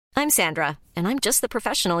I'm Sandra, and I'm just the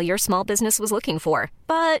professional your small business was looking for.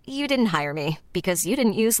 But you didn't hire me because you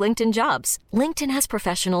didn't use LinkedIn Jobs. LinkedIn has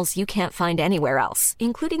professionals you can't find anywhere else,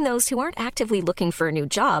 including those who aren't actively looking for a new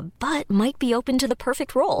job, but might be open to the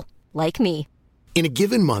perfect role, like me. In a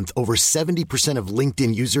given month, over 70% of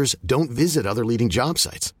LinkedIn users don't visit other leading job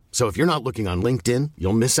sites. So if you're not looking on LinkedIn,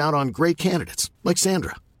 you'll miss out on great candidates like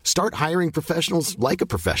Sandra. Start hiring professionals like a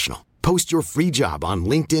professional. Post your free job on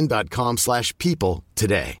linkedin.com/people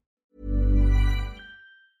today.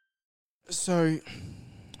 So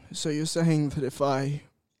you're saying that if I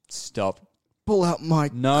Stop. pull out my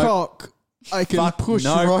No. cock, I can Fuck push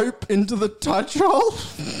no. rope into the touch hole?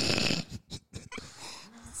 Is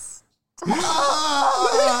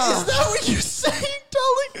that what you're saying,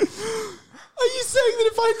 darling? Are you saying that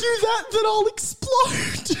if I do that, then I'll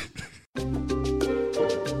explode?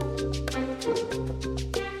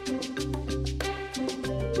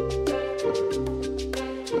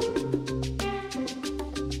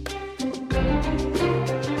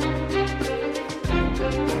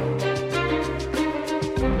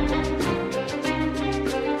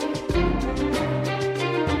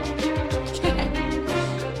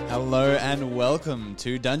 Hello and welcome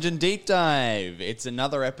to Dungeon Deep Dive. It's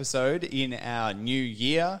another episode in our new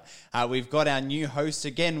year. We've got our new host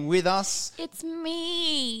again with us. It's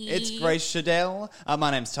me. It's Grace Shadell.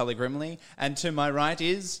 My name's Tully Grimley. And to my right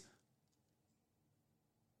is...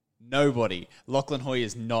 nobody. Lachlan Hoy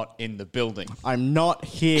is not in the building. I'm not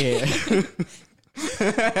here.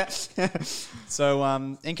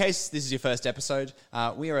 So, in case this is your first episode,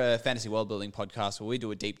 we are a fantasy world building podcast where we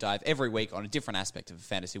do a deep dive every week on a different aspect of a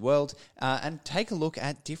fantasy world and take a look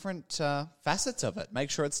at different facets of it. Make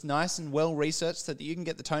sure it's nice and well researched so that you can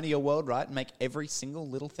get the tone of your world right and make every single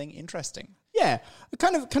little thing interesting. Yeah,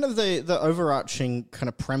 kind of the overarching kind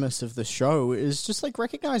of premise of the show is just like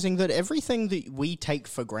recognizing that everything that we take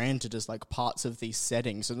for granted as like parts of these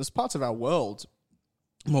settings and as parts of our world,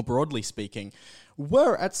 more broadly speaking,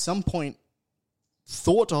 were at some point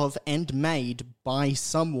thought of and made by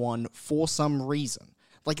someone for some reason.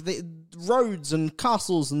 Like the roads and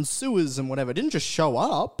castles and sewers and whatever didn't just show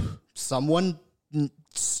up. Someone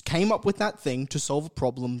came up with that thing to solve a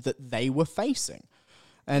problem that they were facing.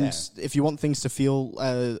 And if you want things to feel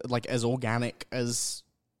like as organic as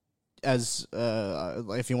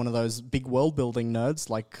if you're one of those big world building nerds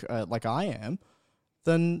like I am,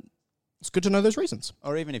 then it's good to know those reasons.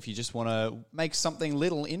 Or even if you just want to make something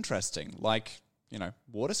little interesting, like, you know,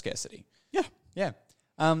 water scarcity. Yeah. Yeah.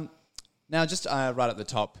 Now, just right at the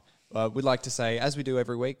top, we'd like to say, as we do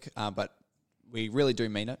every week, but we really do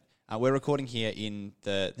mean it, we're recording here in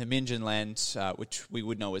the Minjin land, which we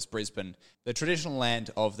would know as Brisbane, the traditional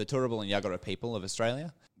land of the Turrbal and Yagara people of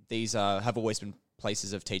Australia. These have always been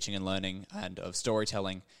places of teaching and learning and of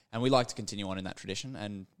storytelling, and we like to continue on in that tradition,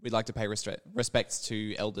 and we'd like to pay respects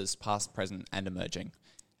to elders past, present, and emerging.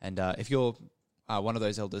 And if you're one of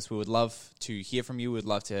those elders, we would love to hear from you. We'd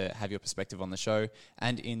love to have your perspective on the show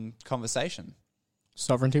and in conversation.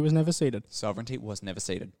 Sovereignty was never ceded. Sovereignty was never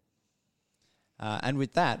ceded. And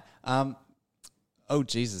with that, oh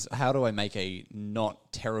Jesus, how do I make a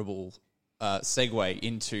not terrible segue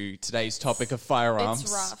into today's topic of firearms?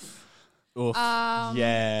 It's rough. Oof.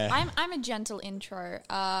 Yeah. I'm a gentle intro.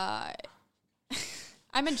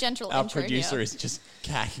 I'm a gentle Our intro producer here. is just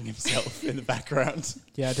cacking himself in the background.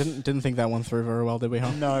 Yeah, I didn't think that one through very well, did we,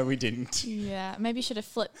 huh? No, we didn't. Yeah, maybe should have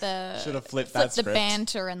flipped the that the script.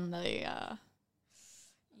 banter and the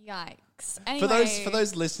yikes. Anyway, For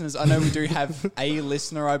those listeners, I know we do have a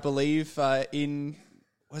listener, I believe, in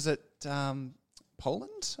was it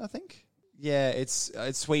Poland? I think. Yeah, it's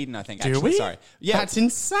Sweden, I think. Do actually, we? sorry. Yeah, That's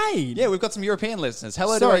insane. yeah, we've got some European listeners.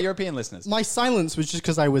 Hello to our Sorry. European listeners. My silence was just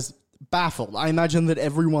because I was baffled. I imagine that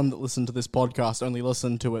everyone that listened to this podcast only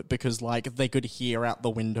listened to it because, like, they could hear out the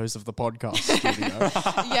windows of the podcast studio.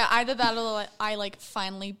 yeah, either that or I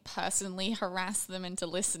finally personally harassed them into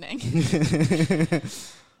listening.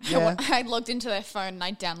 Yeah. I logged into their phone and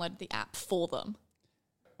I downloaded the app for them.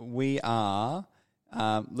 We are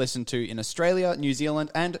listened to in Australia, New Zealand,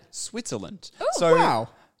 and Switzerland. Ooh, wow.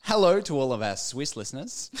 Hello to all of our Swiss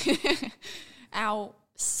listeners. Our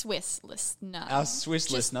Swiss listener. Our Swiss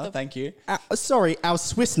listener, thank you. Sorry, our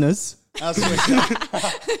Swissners. Our Swiss.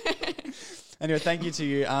 Anyway, thank you to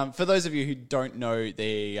you. For those of you who don't know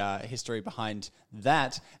the history behind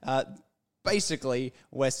that, basically,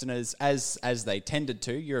 Westerners, as they tended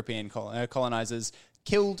to, European colonizers,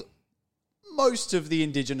 killed most of the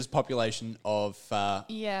indigenous population of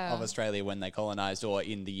Australia when they colonized or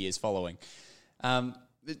in the years following.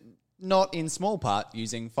 Not in small part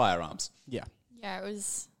using firearms. Yeah. Yeah, it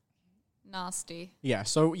was nasty. Yeah,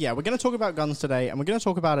 so yeah, we're going to talk about guns today, and we're going to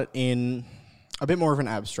talk about it in a bit more of an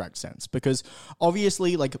abstract sense, because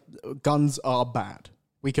obviously, like, guns are bad.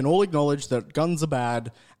 We can all acknowledge that guns are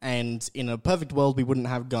bad, and in a perfect world, we wouldn't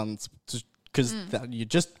have guns, because you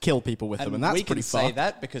just kill people with them, and that's we pretty can say fucked.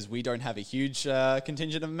 that because we don't have a huge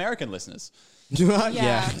contingent of American listeners.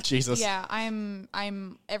 Yeah, Jesus. Yeah, I'm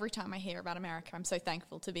every time I hear about America, I'm so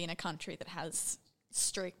thankful to be in a country that has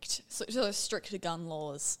strict gun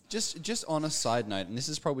laws. Just on a side note, and this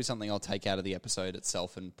is probably something I'll take out of the episode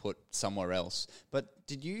itself and put somewhere else, but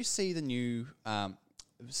did you see the new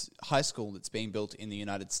high school that's being built in the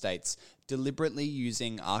United States deliberately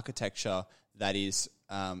using architecture that is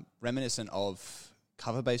reminiscent of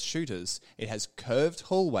cover-based shooters? It has curved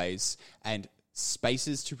hallways and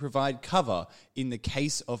spaces to provide cover in the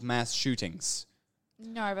case of mass shootings.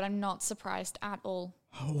 No, but I'm not surprised at all.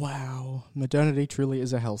 Oh, wow. Modernity truly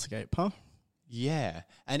is a hellscape, huh? Yeah,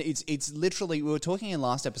 and it's literally, we were talking in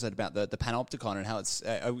last episode about the panopticon and how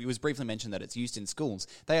it was briefly mentioned that it's used in schools.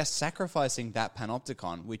 They are sacrificing that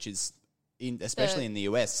panopticon, which is, especially in the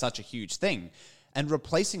US, such a huge thing, and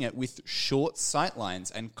replacing it with short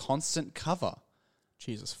sightlines and constant cover.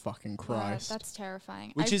 Jesus fucking Christ. That's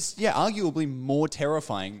terrifying. Which is, arguably more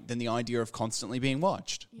terrifying than the idea of constantly being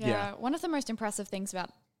watched. Yeah, one of the most impressive things about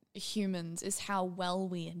humans is how well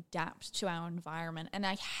we adapt to our environment. And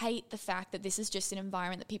I hate the fact that this is just an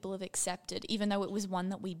environment that people have accepted, even though it was one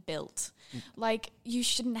that we built. Like, you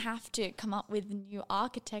shouldn't have to come up with new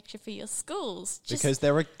architecture for your schools. Because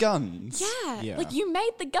there are guns. Yeah, like you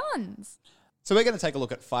made the guns. So we're going to take a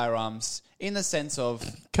look at firearms in the sense of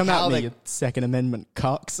Come how at me, you Second Amendment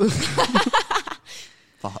cucks.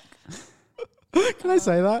 Fuck. Can I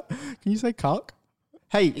say that? Can you say cuck?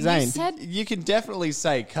 Hey, Zane. You can definitely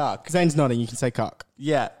say cuck. Zane's nodding. You can say cuck.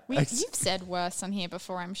 Yeah. You've said worse on here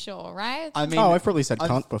before, I'm sure, right? I mean, I've probably said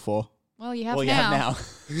cunt before. Well, you have well, now.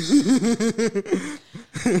 you have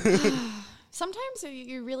now. Sometimes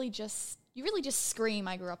you really just scream,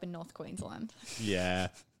 I grew up in North Queensland. Yeah.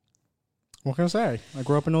 What can I say? I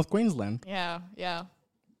grew up in North Queensland. Yeah.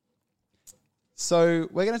 So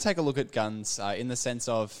we're going to take a look at guns in the sense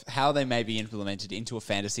of how they may be implemented into a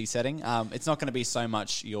fantasy setting. It's not going to be so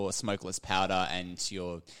much your smokeless powder and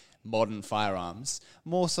your modern firearms,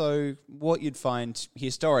 more so what you'd find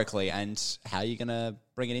historically and how you're going to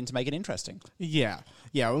bring it in to make it interesting. Yeah.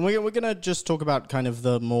 And we're going to just talk about kind of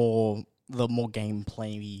the more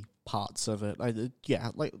gameplay parts of it.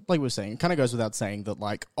 Like we were saying, it kind of goes without saying that,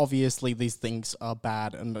 like, obviously these things are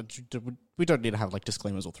bad, and we don't need to have, like,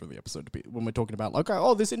 disclaimers all through the episode when we're talking about, like,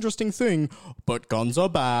 oh, this interesting thing, but guns are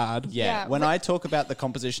bad. Yeah, when I talk about the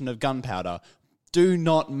composition of gunpowder, do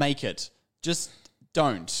not make it. Just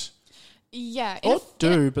don't. Yeah.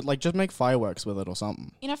 But, like, just make fireworks with it or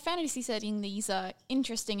something. In a fantasy setting, these are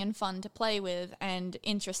interesting and fun to play with and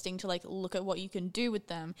interesting to, like, look at what you can do with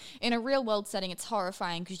them. In a real world setting, it's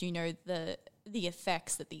horrifying because you know the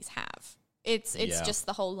effects that these have. It's just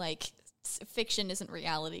the whole, like, fiction isn't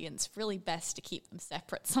reality, and it's really best to keep them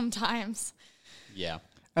separate sometimes. Yeah.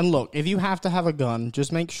 And look, if you have to have a gun,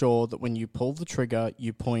 just make sure that when you pull the trigger,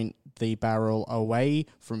 you point the barrel away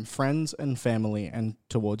from friends and family and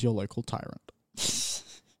towards your local tyrant.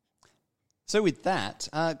 So with that,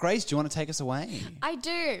 Grace, do you want to take us away? I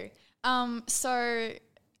do. So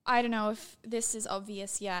I don't know if this is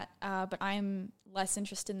obvious yet, but I'm less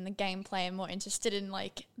interested in the gameplay and more interested in,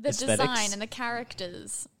 like, the Aesthetics. design and the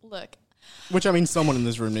characters. Look. Which, I mean, someone in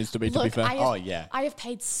this room needs to be, to be fair. I have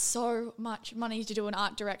paid so much money to do an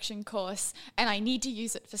art direction course, and I need to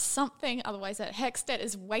use it for something, otherwise that hex debt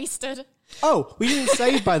is wasted. Oh, we didn't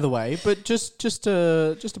say, by the way, but just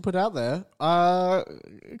to put out there,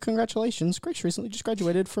 congratulations, Grace recently just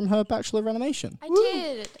graduated from her Bachelor of Animation. I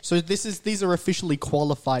did. So these are officially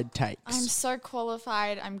qualified takes. I'm so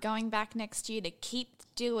qualified. I'm going back next year to keep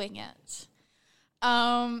doing it.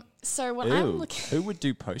 So what I'm looking... Who would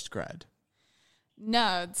do postgrad?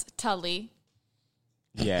 Nerds, Tully.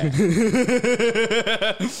 Yeah.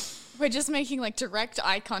 We're just making, like, direct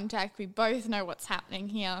eye contact. We both know what's happening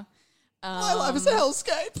here. My life is a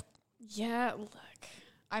hellscape. Yeah, look.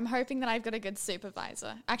 I'm hoping that I've got a good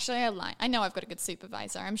supervisor. Actually, I lie. I know I've got a good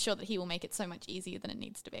supervisor. I'm sure that he will make it so much easier than it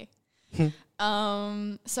needs to be.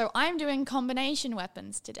 So I'm doing combination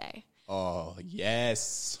weapons today. Oh,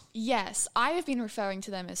 yes. Yes, I have been referring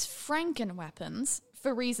to them as Franken weapons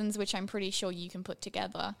for reasons which I'm pretty sure you can put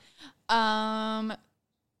together.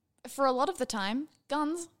 For a lot of the time,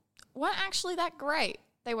 guns weren't actually that great.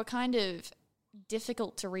 They were kind of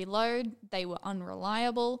difficult to reload. They were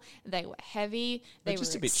unreliable. They were heavy. They They're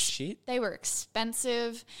just a bit shit. They were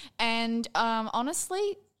expensive. And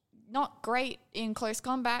honestly, not great in close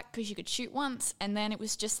combat because you could shoot once, and then it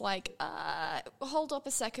was just like, hold up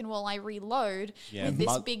a second while I reload with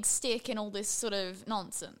this big stick and all this sort of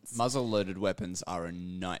nonsense. Muzzle-loaded weapons are a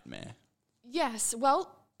nightmare. Yes,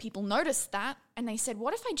 well, people noticed that, and they said,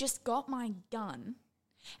 what if I just got my gun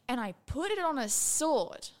and I put it on a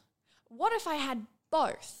sword? What if I had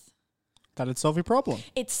both? That'd solve your problem.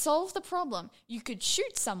 It solved the problem. You could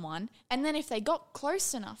shoot someone, and then if they got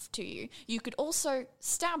close enough to you, you could also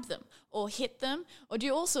stab them or hit them or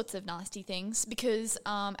do all sorts of nasty things because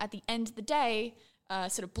at the end of the day,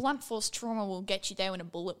 sort of blunt force trauma will get you there when a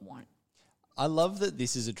bullet won't. I love that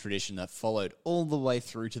this is a tradition that followed all the way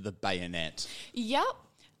through to the bayonet. Yep.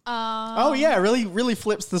 Oh yeah, really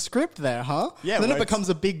flips the script there, huh? Yeah, Then well, it becomes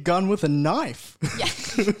a big gun with a knife.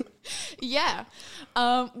 Yeah. Yeah.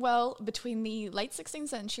 Well, between the late 16th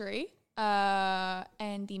century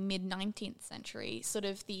and the mid-19th century, sort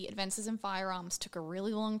of the advances in firearms took a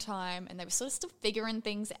really long time and they were sort of still figuring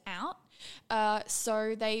things out.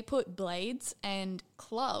 So they put blades and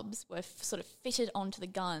clubs were sort of fitted onto the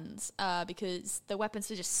guns because the weapons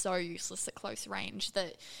were just so useless at close range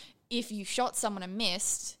that if you shot someone and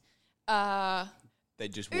missed...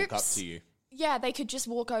 They'd just walk up to you. Yeah, they could just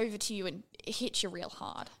walk over to you and hit you real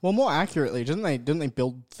hard. Well, more accurately, didn't they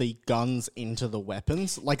build the guns into the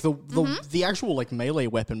weapons? Like the actual like melee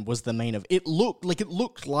weapon was the main of it. Looked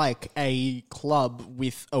like a club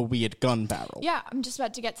with a weird gun barrel. Yeah, I'm just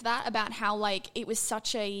about to get to that about how like it was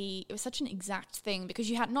such an exact thing because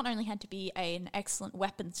you had not only had to be an excellent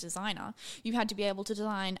weapons designer, you had to be able to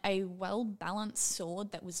design a well balanced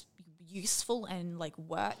sword that was useful and like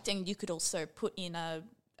worked, and you could also put in a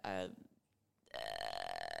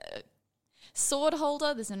sword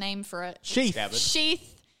holder. There's a name for it.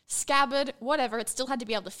 Sheath, scabbard, whatever. It still had to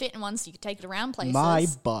be able to fit in one so you could take it around places. My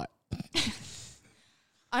butt.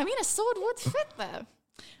 I mean, a sword would fit there.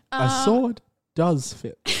 A sword does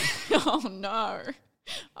fit. Oh no.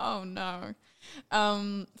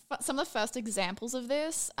 Some of the first examples of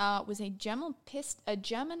this was a German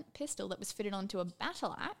pistol that was fitted onto a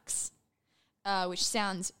battle axe, which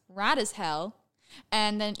sounds rad as hell.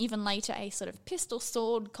 And then even later, a sort of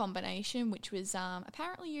pistol-sword combination, which was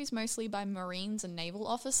apparently used mostly by Marines and naval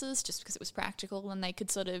officers just because it was practical and they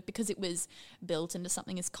could sort of, because it was built into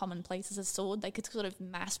something as commonplace as a sword, they could sort of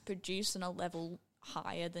mass-produce on a level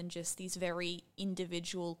higher than just these very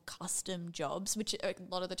individual custom jobs, which a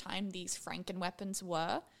lot of the time these Franken weapons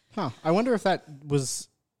were. Huh. I wonder if that was...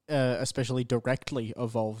 especially directly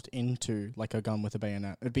evolved into like a gun with a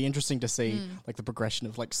bayonet. It'd be interesting to see like the progression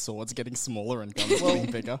of like swords getting smaller and guns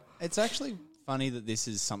getting bigger. It's actually funny that this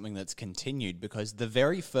is something that's continued because the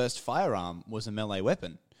very first firearm was a melee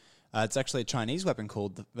weapon. It's actually a Chinese weapon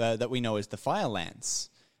called that we know as the fire lance,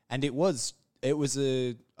 and it was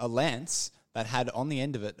a lance that had on the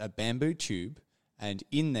end of it a bamboo tube. And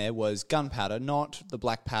in there was gunpowder, not the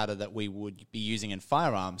black powder that we would be using in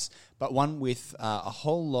firearms, but one with a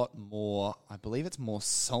whole lot more, I believe it's more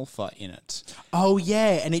sulfur in it. Oh,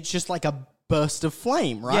 yeah, and it's just like a burst of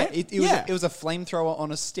flame, right? Yeah, it was a flamethrower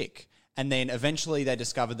on a stick. And then eventually they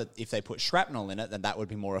discovered that if they put shrapnel in it, then that would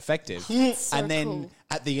be more effective. So and then cool.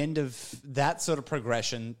 At the end of that sort of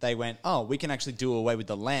progression, they went, oh, we can actually do away with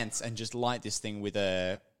the lance and just light this thing with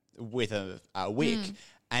a wick.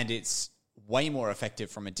 And it's way more effective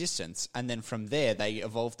from a distance, and then from there they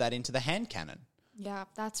evolved that into the hand cannon. Yeah,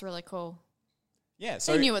 that's really cool. Yeah,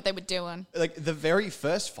 so They knew what they were doing. like the very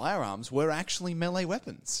first firearms were actually melee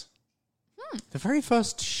weapons. The very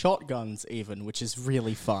first shotguns even, which is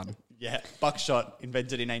really fun. Yeah, buckshot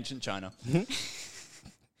invented in ancient China.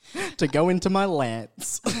 To go into my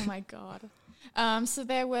lance. Oh my god. So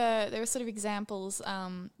there were sort of examples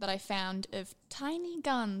that I found of tiny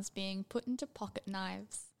guns being put into pocket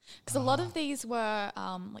knives. Because a lot of these were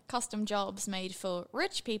like custom jobs made for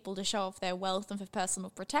rich people to show off their wealth and for personal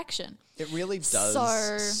protection. It really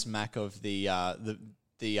does smack of the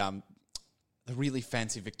really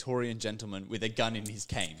fancy Victorian gentleman with a gun in his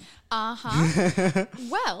cane.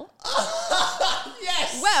 Well,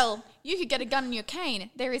 Yes. well, you could get a gun in your cane.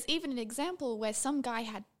 There is even an example where some guy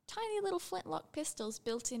had tiny little flintlock pistols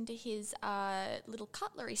built into his little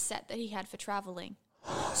cutlery set that he had for traveling.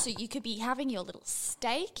 So you could be having your little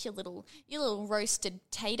steak, your little roasted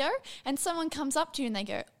tater, and someone comes up to you and they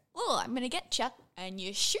go, "Oh, I'm going to get you," and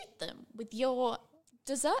you shoot them with your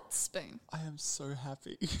dessert spoon. I am so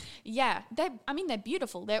happy. Yeah, they're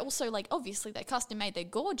beautiful. They're also like, obviously they're custom made, they're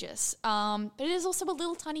gorgeous. But it is also a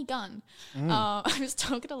little tiny gun. I was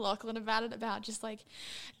talking to Lachlan about it, about just like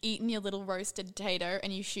eating your little roasted tater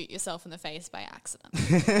and you shoot yourself in the face by accident.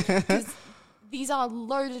 'Cause these are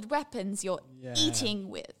loaded weapons you're eating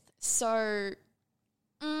with. So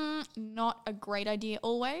Not a great idea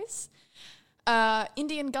always.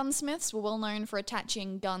 Indian gunsmiths were well known for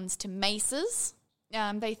attaching guns to maces.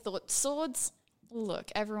 They thought swords,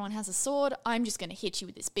 look, everyone has a sword. I'm just going to hit you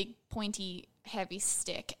with this big, pointy, heavy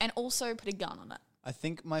stick and also put a gun on it. I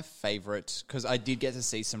think my favorite, because I did get to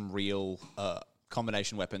see some real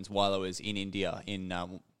combination weapons while I was in India in, I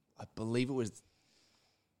believe it was,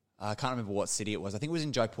 I can't remember what city it was. I think it was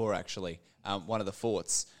in Jaipur, actually, one of the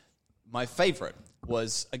forts. My favorite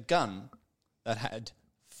was a gun that had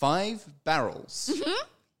 5 barrels,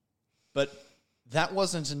 but that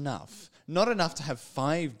wasn't enough. Not enough to have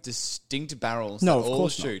 5 distinct barrels that all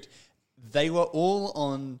shoot. They were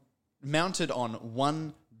all mounted on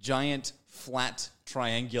one giant flat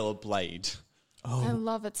triangular blade. Oh, I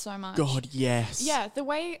love it so much. God, yes. Yeah, the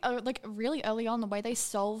way, really early on, the way they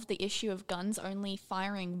solved the issue of guns only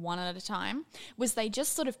firing one at a time was they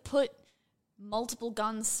just sort of put multiple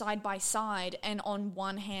guns side by side and on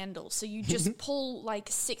one handle. So you just pull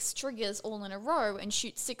 6 triggers all in a row and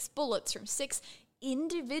shoot 6 bullets from 6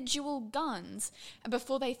 individual guns. And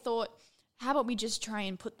before they thought, how about we just try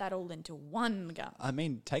and put that all into one gun? I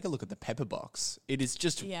mean, take a look at the pepper box. It is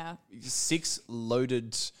just 6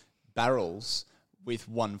 loaded barrels with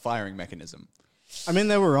one firing mechanism. I mean,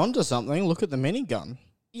 they were onto something. Look at the minigun.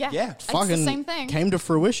 Yeah, it's Fucking the same thing. Came to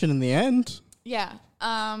fruition in the end. Yeah.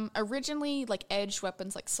 Originally, edged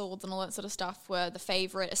weapons like swords and all that sort of stuff were the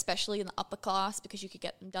favorite, especially in the upper class, because you could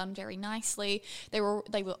get them done very nicely. They were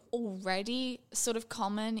already sort of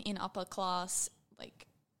common in upper class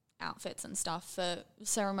outfits and stuff for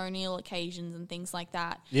ceremonial occasions and things like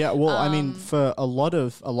that. Yeah, well, I mean, for a lot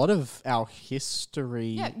of our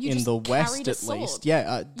history in the West, at least,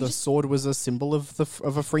 the sword was a symbol of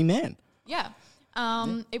a free man. Yeah.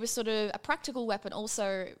 It was sort of a practical weapon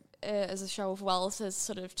also as a show of wealth, as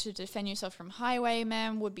sort of to defend yourself from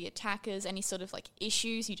highwaymen, would-be attackers, any sort of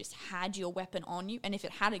issues. You just had your weapon on you, and if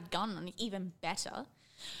it had a gun on it, even better.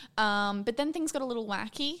 But then things got a little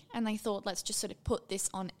wacky, and they thought, let's just sort of put this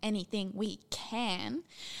on anything we can.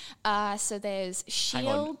 So there's shields. Hang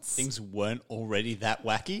on, things weren't already that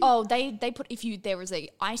wacky? Oh, they put, there was a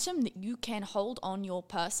item that you can hold on your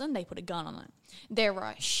person, they put a gun on it. There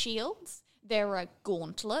are shields. There are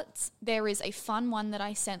gauntlets. There is a fun one that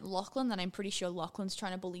I sent Lachlan that I'm pretty sure Lachlan's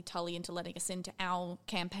trying to bully Tully into letting us into our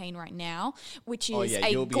campaign right now, which is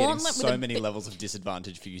a you'll be gauntlet so many levels of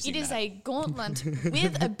disadvantage for using that. It is a gauntlet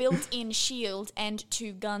with a built-in shield and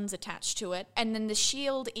 2 guns attached to it, and then the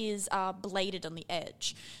shield is bladed on the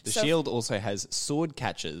edge. The shield also has sword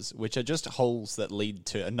catchers, which are just holes that lead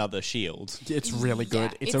to another shield. It's really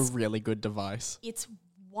good. Yeah, it's a really good device. It's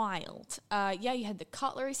wild. You had the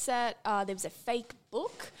cutlery set. There was a fake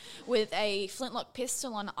book with a flintlock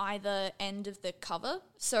pistol on either end of the cover.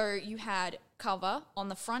 So you had cover on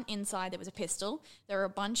the front inside, there was a pistol. There were a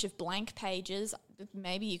bunch of blank pages.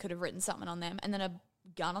 Maybe you could have written something on them. And then a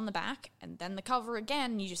gun on the back. And then the cover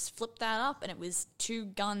again. You just flip that up and it was 2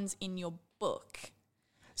 guns in your book.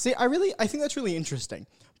 See, I think that's really interesting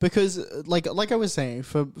because, like I was saying,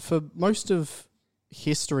 for most of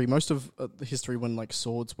history, when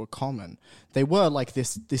swords were common, they were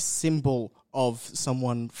this symbol of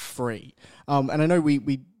someone free. And I know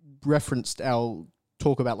we referenced our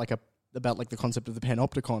talk about the concept of the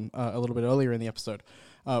panopticon a little bit earlier in the episode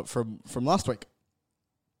from last week.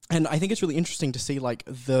 And I think it's really interesting to see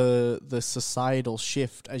the societal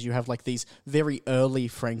shift as you have these very early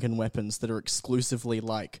Franken weapons that are exclusively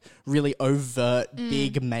really overt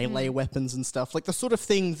big melee weapons and stuff, the sort of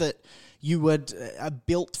thing that you would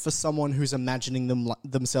built for someone who's imagining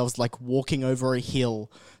themselves walking over a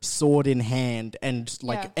hill, sword in hand, and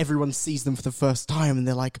everyone sees them for the first time and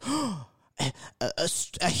they're like, oh,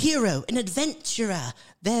 a hero, an adventurer.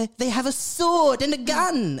 They have a sword and a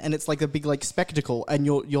gun, and it's a big spectacle. And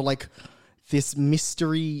you're this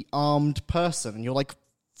mystery armed person, and you're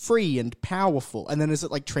free and powerful. And then as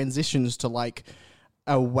it transitions to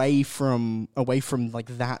away from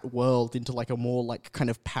that world into a more kind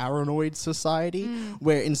of paranoid society,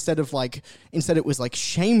 where instead it was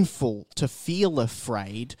shameful to feel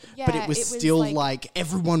afraid, but it was still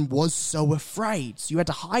everyone was so afraid, so you had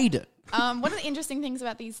to hide it. One of the interesting things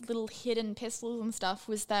about these little hidden pistols and stuff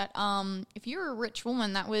was that if you were a rich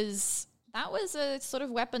woman, that was a sort of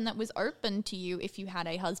weapon that was open to you if you had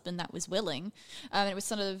a husband that was willing. It was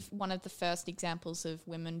sort of one of the first examples of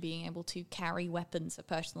women being able to carry weapons for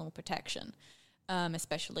personal protection,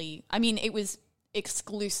 especially, I mean, it was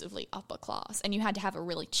exclusively upper class, and you had to have a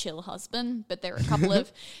really chill husband, but there are a couple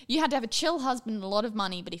of, you had to have a chill husband and a lot of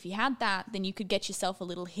money, but if you had that, then you could get yourself a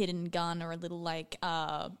little hidden gun or a little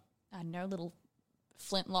little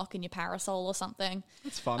flintlock in your parasol or something.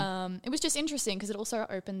 That's fun. It was just interesting because it also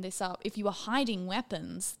opened this up. If you were hiding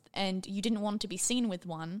weapons and you didn't want to be seen with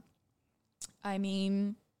one, I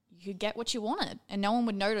mean, you could get what you wanted and no one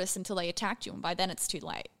would notice until they attacked you, and by then it's too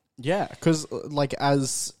late. Yeah, because like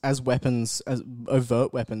as weapons, as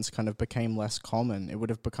overt weapons kind of became less common, it would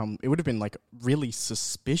have been like really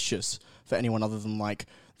suspicious for anyone other than like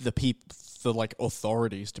the like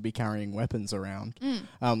authorities to be carrying weapons around.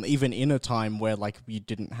 Even in a time where like you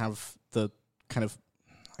didn't have the kind of,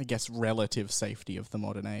 I guess, relative safety of the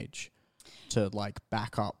modern age to like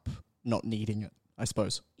back up not needing it, I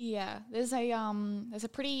suppose. Yeah, there's a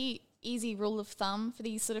pretty easy rule of thumb for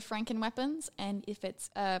these sort of Franken weapons, and if it's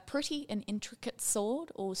a pretty and intricate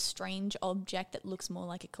sword or strange object that looks more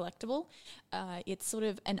like a collectible, it's sort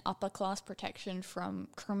of an upper class protection from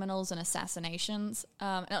criminals and assassinations.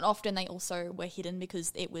 And often they also were hidden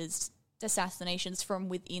because it was assassinations from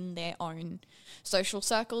within their own social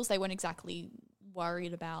circles. They weren't exactly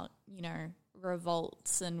worried about,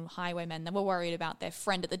 revolts and highwaymen. They were worried about their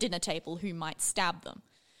friend at the dinner table who might stab them.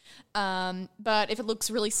 But if it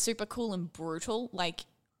looks really super cool and brutal, like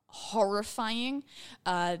horrifying,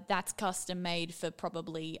 that's custom made for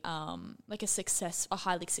probably like a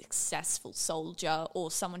highly successful soldier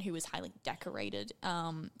or someone who is highly decorated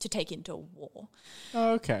to take into war.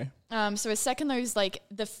 Oh, okay. So a second those, like,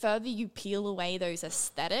 the further you peel away those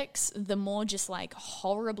aesthetics, the more just like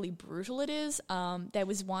horribly brutal it is. There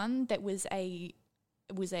was one that was a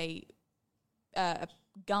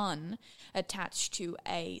gun attached to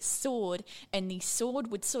a sword, and the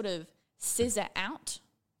sword would sort of scissor out,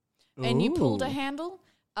 and you pulled a handle.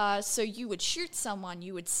 So you would shoot someone,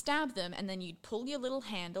 you would stab them, and then you'd pull your little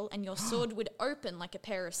handle, and your sword would open like a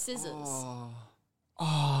pair of scissors.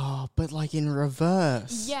 Oh, but like in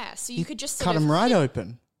reverse. Yeah, so you could just cut them right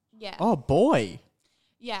open. Yeah. Oh boy.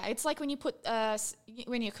 Yeah, it's like when you put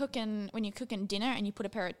when you're cooking dinner and you put a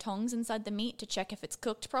pair of tongs inside the meat to check if it's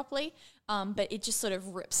cooked properly, but it just sort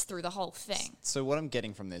of rips through the whole thing. So what I'm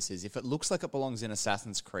getting from this is if it looks like it belongs in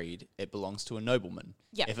Assassin's Creed, it belongs to a nobleman.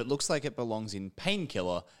 Yeah. If it looks like it belongs in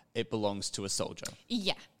Painkiller, it belongs to a soldier.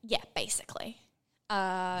 Yeah, basically.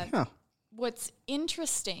 What's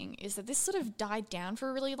interesting is that this sort of died down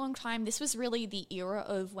for a really long time. This was really the era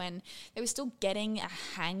of when they were still getting a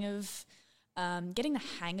hang of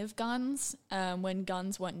guns, when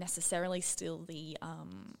guns weren't necessarily still the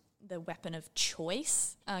weapon of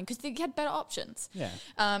choice, because they had better options. Yeah.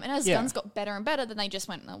 And as guns got better and better, then they just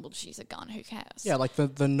went, "Oh, we'll just use a gun. Who cares?" Yeah, like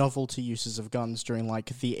the novelty uses of guns during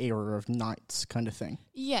like the era of knights kind of thing.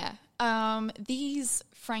 Yeah. These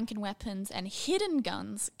Franken weapons and hidden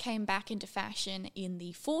guns came back into fashion in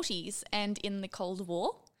the 40s and in the Cold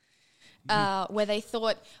War, where they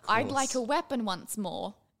thought, "I'd like a weapon once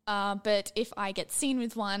more. But if I get seen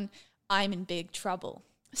with one, I'm in big trouble."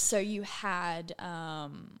 So you had...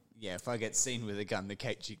 if I get seen with a gun, the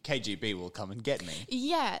KGB will come and get me.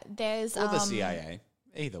 Yeah, there's... Or the CIA.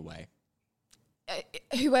 Either way.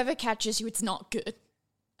 Whoever catches you, it's not good.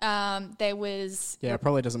 There was... Yeah, it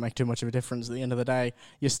probably doesn't make too much of a difference at the end of the day.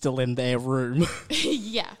 You're still in their room.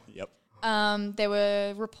 Yeah. Yep. There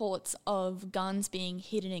were reports of guns being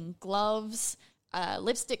hidden in gloves,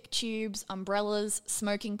 lipstick tubes, umbrellas,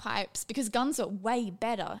 smoking pipes, because guns are way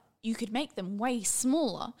better. You could make them way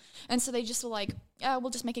smaller. And so they just were like,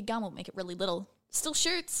 we'll just make a gun, we'll make it really little. Still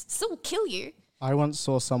shoots, still will kill you. I once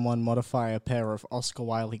saw someone modify a pair of Oscar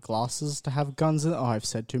Wilde glasses to have guns in it. Oh, I've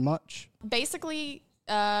said too much. Basically,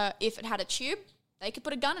 if it had a tube, they could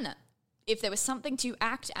put a gun in it. If there was something to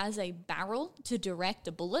act as a barrel to direct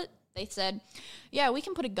a bullet, they said, yeah, we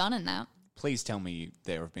can put a gun in that. Please tell me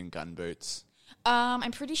there have been gun boots.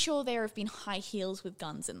 I'm pretty sure there have been high heels with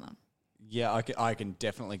guns in them. Yeah, I can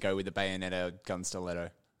definitely go with the Bayonetta gun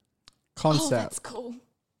stiletto. Concept. Oh, that's cool.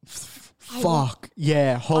 Fuck.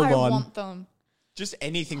 Yeah, hold I on. want them. Just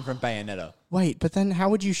anything from Bayonetta. Wait, but then how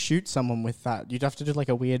would you shoot someone with that? You'd have to do like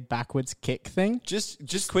a weird backwards kick thing?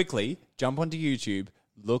 Just quickly, jump onto YouTube,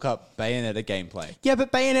 look up Bayonetta gameplay. Yeah,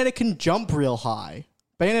 but Bayonetta can jump real high.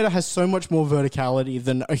 Bayonetta has so much more verticality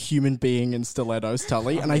than a human being in stilettos,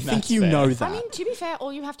 Tully, and I think you know that. I mean, to be fair,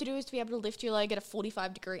 all you have to do is to be able to lift your leg at a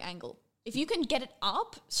 45-degree angle. If you can get it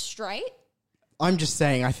up straight... I'm just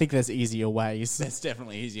saying, I think there's easier ways. There's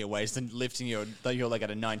definitely easier ways than lifting your leg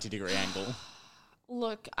at a 90-degree angle.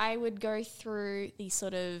 Look, I would go through the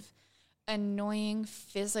sort of annoying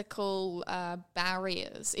physical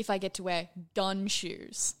barriers if I get to wear gun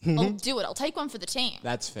shoes. I'll do it. I'll take one for the team.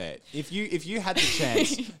 That's fair. If you had the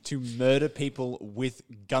chance to murder people with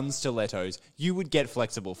gun stilettos, you would get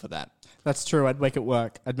flexible for that. That's true. I'd make it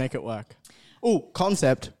work. Oh,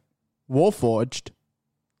 concept. Warforged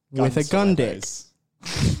with a gun dick.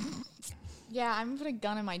 Yeah, I'm gonna put a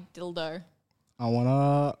gun in my dildo.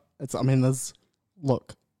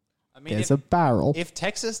 Look, I mean, there's a barrel. if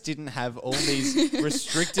Texas didn't have all these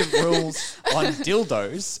restrictive rules on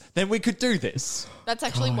dildos, then we could do this. That's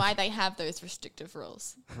actually why they have those restrictive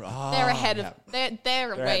rules. Oh, They're ahead of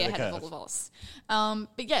they're way ahead of the ahead of all of us.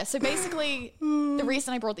 But yeah, so basically the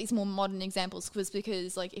reason I brought these more modern examples was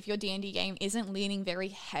because like if your D&D game isn't leaning very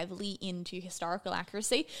heavily into historical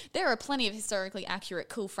accuracy, there are plenty of historically accurate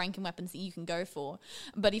cool Franken weapons that you can go for.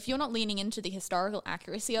 But if you're not leaning into the historical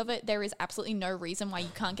accuracy of it, there is absolutely no reason why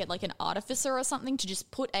you can't get like an artificer or something to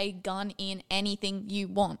just put a gun in anything you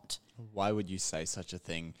want. Why would you say such a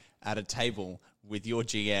thing at a table with your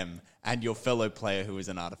GM and your fellow player who is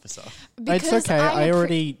an artificer? It's okay. I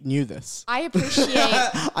already knew this. I appreciate...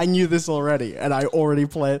 I knew this already, and I already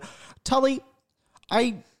played. Tully,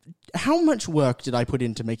 how much work did I put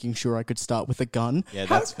into making sure I could start with a gun? Yeah,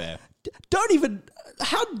 that's fair.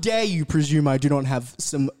 How dare you presume I do not have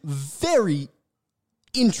some very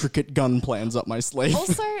intricate gun plans up my sleeve?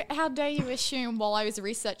 Also, how dare you assume while I was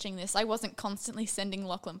researching this, I wasn't constantly sending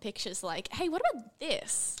Lachlan pictures like, hey, what about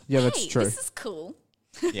this? Yeah, hey, that's true. This is cool.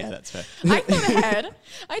 Yeah, that's fair.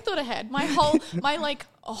 I thought ahead. My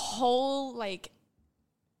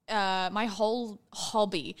whole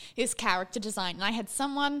hobby is character design. And I had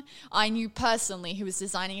someone I knew personally who was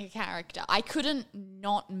designing a character. I couldn't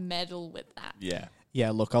not meddle with that. Yeah.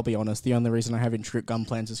 Yeah, look, I'll be honest. The only reason I have intricate gun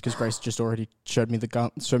plans is because Grace just already showed me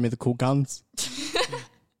the cool guns.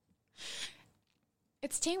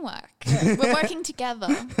 It's teamwork. We're working together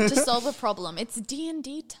to solve a problem. It's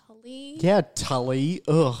D&D, Tully. Yeah, Tully.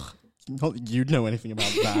 Ugh. Not that you'd know anything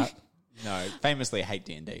about that. No, famously hate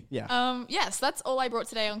D&D. Yeah. Yes, that's all I brought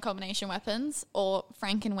today on combination weapons or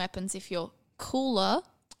Franken weapons if you're cooler.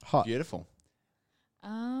 Hot. Beautiful.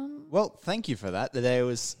 Well, thank you for that. There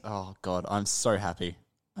was, oh God, I'm so happy.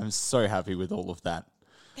 I'm so happy with all of that.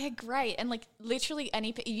 They're great. And like literally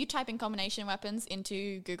you type in combination weapons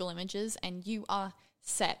into Google Images and you are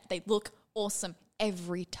set. They look awesome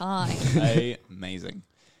every time. Amazing.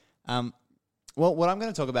 Well, what I'm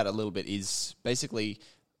going to talk about a little bit is basically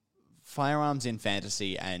firearms in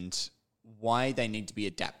fantasy and why they need to be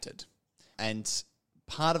adapted. And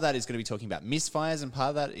part of that is going to be talking about misfires, and part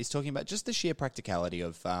of that is talking about just the sheer practicality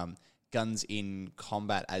of guns in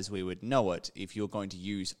combat as we would know it if you're going to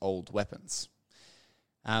use old weapons.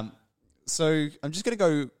 So I'm just going to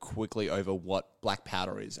go quickly over what black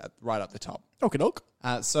powder is right up the top. Okay, doc.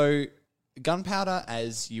 So gunpowder,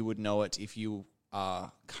 as you would know it if you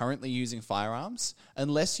are currently using firearms,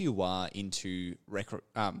 unless you are into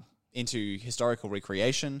historical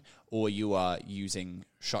recreation or you are using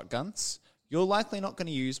shotguns, you're likely not going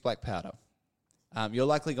to use black powder. You're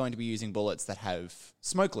likely going to be using bullets that have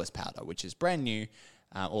smokeless powder, which is brand new,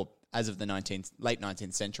 or as of the late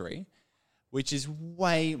 19th century, which is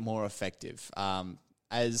way more effective,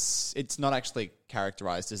 as it's not actually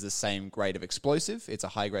characterized as the same grade of explosive. It's a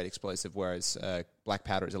high-grade explosive, whereas black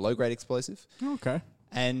powder is a low-grade explosive. Okay.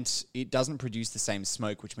 And it doesn't produce the same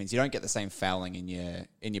smoke, which means you don't get the same fouling in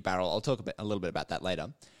your barrel. I'll talk a little bit about that later.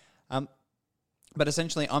 But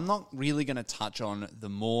essentially, I'm not really going to touch on the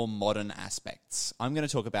more modern aspects. I'm going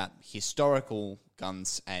to talk about historical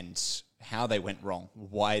guns and how they went wrong,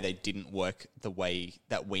 why they didn't work the way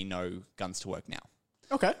that we know guns to work now.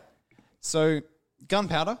 Okay. So,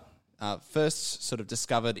 gunpowder, first sort of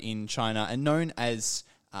discovered in China and known as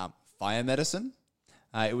fire medicine.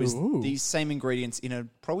 It was these same ingredients in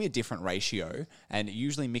probably a different ratio, and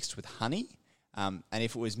usually mixed with honey. And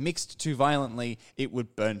if it was mixed too violently, it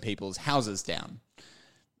would burn people's houses down.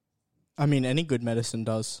 I mean, any good medicine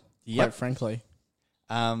does, quite frankly.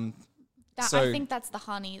 I think that's the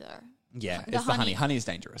honey, though. Yeah, it's the honey. Honey is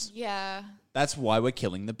dangerous. Yeah. That's why we're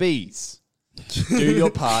killing the bees. Do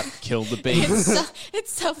your part, kill the bees.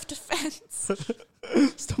 It's self-defense.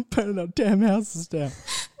 Stop burning our damn houses down.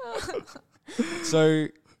 So,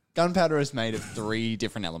 gunpowder is made of 3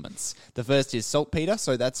 different elements. The first is saltpeter.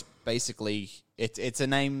 So that's basically, it's a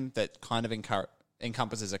name that kind of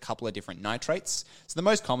encompasses a couple of different nitrates. So the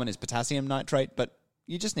most common is potassium nitrate, but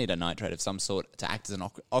you just need a nitrate of some sort to act as an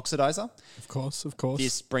oxidizer. Of course.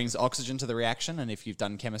 This brings oxygen to the reaction, and if you've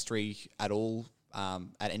done chemistry at all,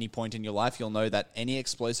 at any point in your life, you'll know that any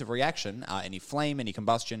explosive reaction, any flame, any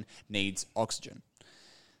combustion, needs oxygen.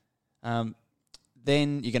 Then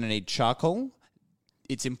you're going to need charcoal.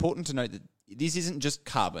 It's important to note that this isn't just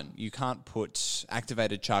carbon. You can't put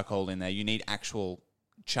activated charcoal in there. You need actual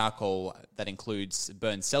charcoal that includes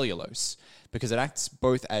burnt cellulose, because it acts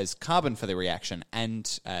both as carbon for the reaction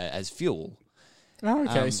and as fuel. Oh,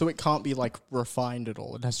 okay. So it can't be like refined at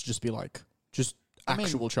all. It has to just be like, just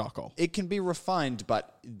actual charcoal. It can be refined,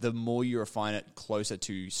 but the more you refine it closer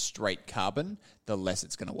to straight carbon, the less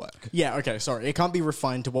it's going to work. Yeah, okay, sorry. It can't be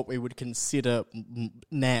refined to what we would consider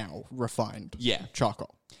now refined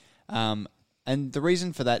charcoal. And the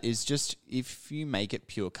reason for that is just if you make it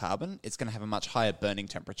pure carbon, it's going to have a much higher burning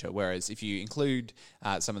temperature. Whereas if you include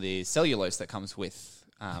some of the cellulose that comes with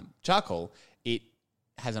charcoal, it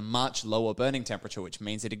has a much lower burning temperature, which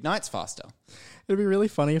means it ignites faster. It'd be really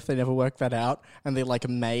funny if they never worked that out and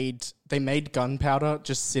they made gunpowder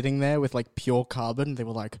just sitting there with like pure carbon. They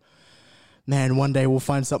were like, man, one day we'll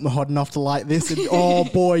find something hot enough to light this, and oh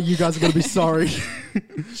boy, you guys are going to be sorry.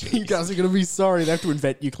 You guys are going to be sorry. They have to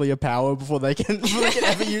invent nuclear power before they can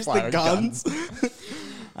ever use the guns.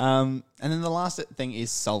 And then the last thing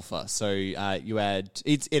is sulfur. So you add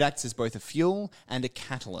it acts as both a fuel and a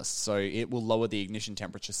catalyst, so it will lower the ignition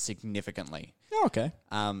temperature significantly. Oh, okay.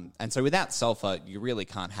 And so without sulfur, you really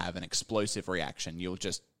can't have an explosive reaction. You'll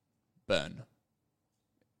just burn.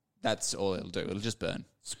 That's all it'll do. It'll just burn.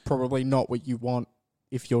 It's probably not what you want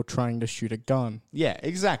if you're trying to shoot a gun. Yeah,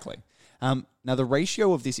 exactly. Now, the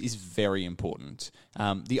ratio of this is very important.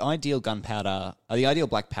 The ideal gunpowder, the ideal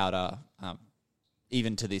black powder,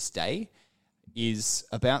 even to this day, is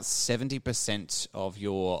about 70% of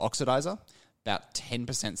your oxidizer, about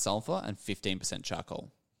 10% sulfur, and 15%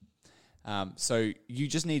 charcoal. So you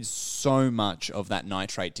just need so much of that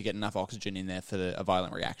nitrate to get enough oxygen in there for a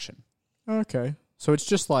violent reaction. Okay. So it's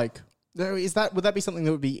just like, would that be something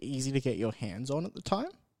that would be easy to get your hands on at the time?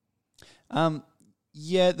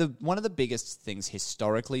 Yeah, one of the biggest things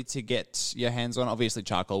historically to get your hands on, obviously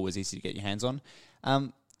charcoal was easy to get your hands on.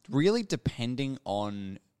 Really depending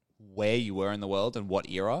on where you were in the world and what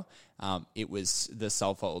era, it was the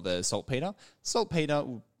sulfur or the saltpeter. Saltpeter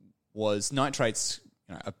was nitrates,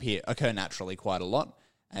 occur naturally quite a lot,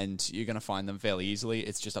 and you're going to find them fairly easily.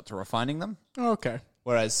 It's just up to refining them. Okay.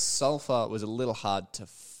 Whereas sulfur was a little hard to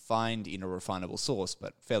find in a refinable source,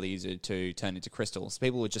 but fairly easy to turn into crystals.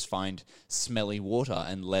 People would just find smelly water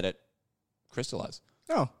and let it crystallize.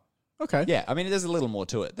 Oh, okay. Yeah, I mean, there's a little more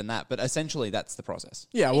to it than that, but essentially that's the process.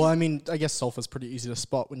 Yeah, well, I mean, I guess sulfur's pretty easy to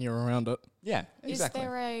spot when you're around it. Yeah, exactly.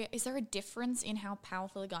 Is there a difference in how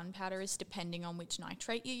powerful a gunpowder is depending on which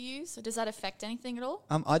nitrate you use? Or does that affect anything at all?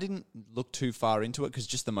 I didn't look too far into it because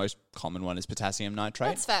just the most common one is potassium nitrate.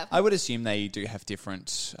 That's fair. I would assume they do have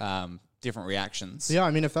different reactions. Yeah,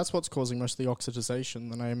 I mean, if that's what's causing most of the oxidization,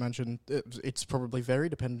 then I imagine it's probably very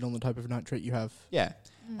dependent on the type of nitrate you have. Yeah.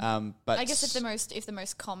 But I guess if the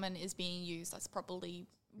most common is being used, that's probably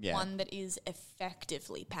one that is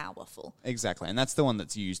effectively powerful. Exactly, and that's the one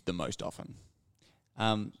that's used the most often.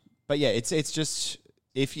 But yeah, it's just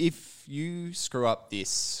if you screw up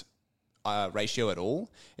this ratio at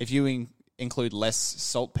all, if you include less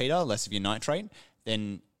saltpeter, less of your nitrate,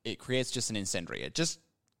 then it creates just an incendiary. It just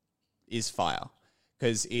is fire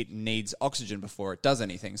because it needs oxygen before it does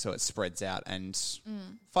anything, so it spreads out and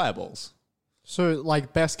fireballs. So,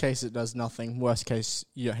 like, best case, it does nothing. Worst case,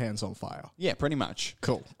 your hand's on fire. Yeah, pretty much.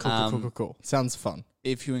 Cool. Sounds fun.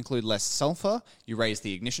 If you include less sulfur, you raise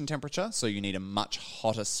the ignition temperature, so you need a much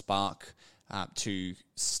hotter spark to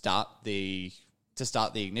start the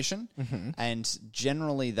ignition. Mm-hmm. And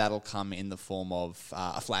generally, that'll come in the form of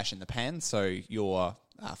a flash in the pan. So your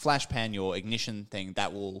flash pan, your ignition thing,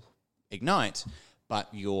 that will ignite, but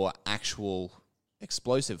your actual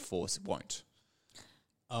explosive force won't.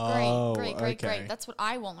 Oh, Great. That's what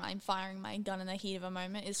I want when I'm firing my gun in the heat of a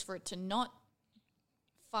moment, is for it to not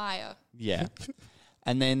fire. Yeah.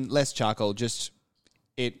 And then less charcoal, just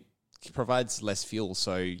it provides less fuel,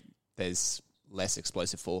 so there's less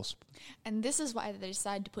explosive force. And this is why they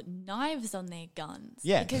decided to put knives on their guns.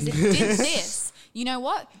 Yeah. Because it did this, you know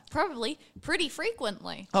what? Probably pretty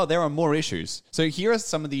frequently. Oh, there are more issues. So here are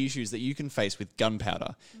some of the issues that you can face with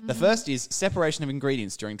gunpowder. The first is separation of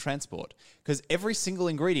ingredients during transport, because every single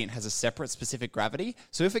ingredient has a separate specific gravity.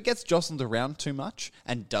 So if it gets jostled around too much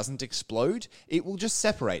and doesn't explode, it will just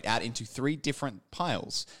separate out into 3 different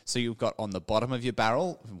piles. So you've got on the bottom of your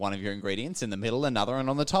barrel one of your ingredients, in the middle another, and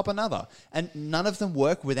on the top another. And none of them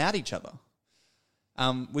work without each other.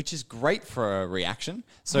 Which is great for a reaction.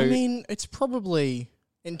 So I mean, it's probably,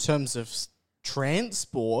 in terms of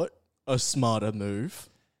transport, a smarter move.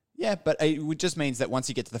 Yeah, but it just means that once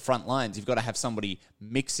you get to the front lines, you've got to have somebody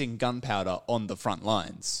mixing gunpowder on the front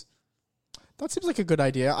lines. That seems like a good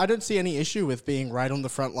idea. I don't see any issue with being right on the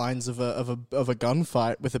front lines of a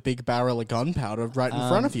gunfight with a big barrel of gunpowder right in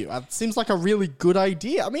front of you. It seems like a really good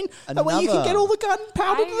idea. I mean, that way you can get all the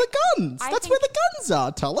gunpowder to the guns. That's where the guns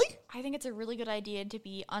are, Tully. I think it's a really good idea to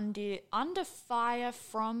be under fire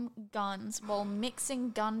from guns while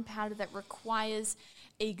mixing gunpowder that requires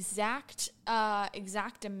exact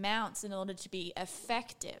amounts in order to be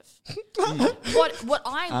effective. What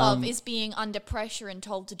I love is being under pressure and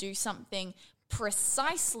told to do something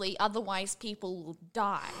precisely, otherwise people will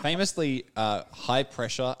die. Famously, high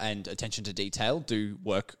pressure and attention to detail do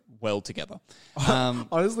work well together.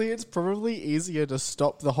 Honestly, it's probably easier to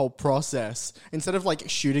stop the whole process instead of like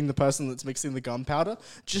shooting the person that's mixing the gunpowder.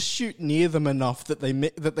 Just shoot near them enough that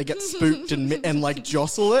they get spooked and like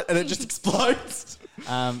jostle it, and it just explodes.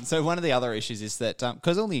 So one of the other issues is that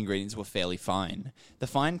because all the ingredients were fairly fine, the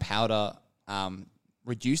fine powder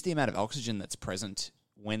reduced the amount of oxygen that's present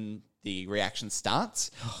when the reaction starts,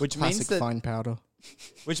 which means that fine powder.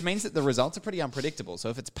 Which means that the results are pretty unpredictable. So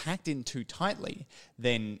if it's packed in too tightly,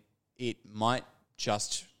 then it might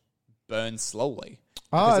just burn slowly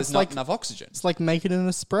because there's not enough oxygen. It's like making an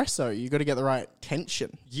espresso. You got to get the right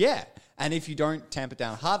tension. Yeah, and if you don't tamp it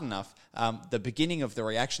down hard enough, the beginning of the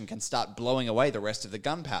reaction can start blowing away the rest of the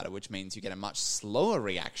gunpowder, which means you get a much slower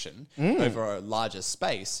reaction over a larger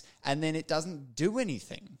space, and then it doesn't do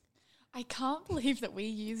anything. I can't believe that we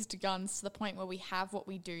used guns to the point where we have what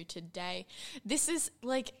we do today. This is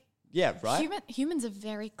like... Yeah, right? Humans are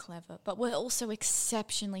very clever, but we're also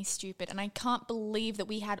exceptionally stupid. And I can't believe that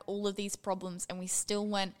we had all of these problems and we still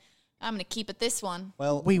went, I'm going to keep it this one.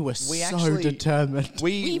 Well, we were so determined.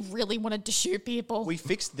 We really wanted to shoot people. We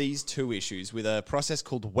fixed these two issues with a process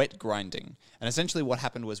called wet grinding. And essentially what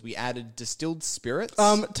happened was we added distilled spirits.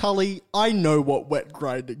 Tully, I know what wet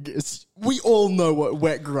grinding is. We all know what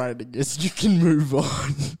wet grinding is. You can move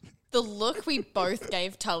on. The look we both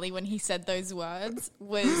gave Tully when he said those words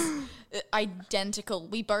was identical.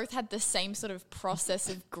 We both had the same sort of process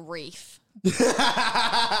of grief.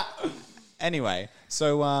 Anyway,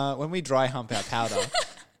 so when we dry hump our powder...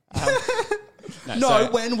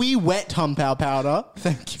 when we wet hump our powder.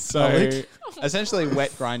 Thank you, So essentially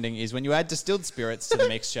wet grinding is when you add distilled spirits to the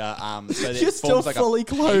mixture so that you're it still forms like fully a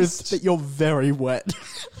clothed, paste. but you're very wet.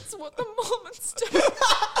 That's what the Mormons do.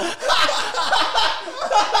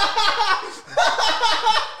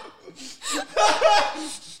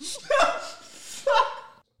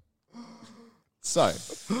 So,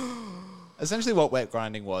 essentially what wet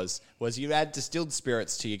grinding was you add distilled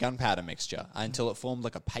spirits to your gunpowder mixture until it formed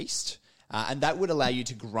like a paste. And that would allow you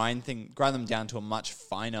to grind them down to a much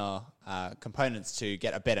finer components to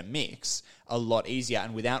get a better mix a lot easier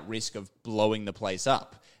and without risk of blowing the place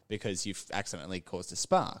up because you've accidentally caused a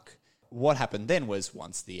spark. What happened then was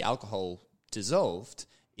once the alcohol dissolved,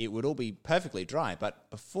 it would all be perfectly dry. But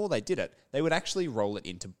before they did it, they would actually roll it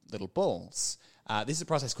into little balls. This is a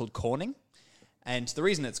process called corning. And the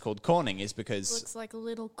reason it's called corning is because... Looks like a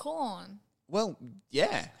little corn. Well,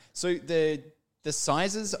 yeah. So the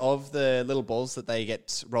sizes of the little balls that they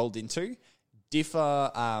get rolled into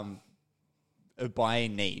differ by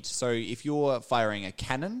need. So if you're firing a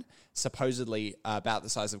cannon, supposedly about the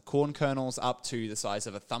size of corn kernels up to the size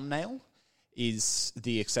of a thumbnail is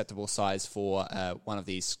the acceptable size for one of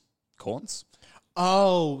these corns.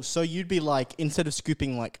 Oh, so you'd be like, instead of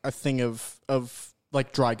scooping like a thing of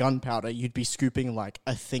like dry gunpowder, you'd be scooping like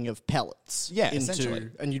a thing of pellets. Yeah, essentially.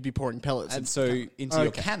 And you'd be pouring pellets. And so into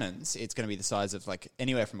your cannons, it's going to be the size of like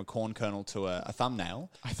anywhere from a corn kernel to a thumbnail.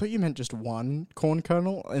 I thought you meant just one corn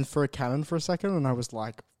kernel and for a cannon for a second, and I was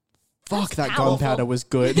like, fuck, that gunpowder was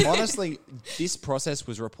good. Honestly, this process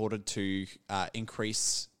was reported to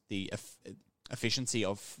increase the efficiency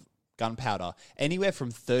of gunpowder anywhere from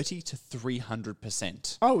 30 to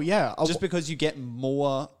 300%. Oh yeah, just because you get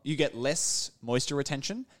less moisture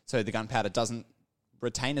retention, so the gunpowder doesn't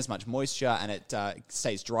retain as much moisture and it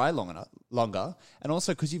stays dry longer, and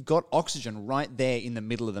also because you've got oxygen right there in the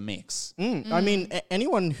middle of the mix. I mean,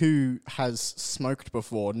 anyone who has smoked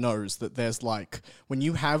before knows that there's like, when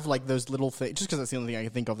you have like those little things, just because that's the only thing I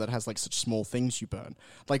can think of that has like such small things you burn,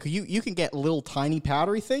 like you can get little tiny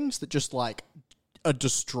powdery things that just like are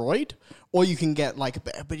destroyed, or you can get like,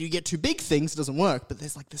 but you get too big things, it doesn't work. But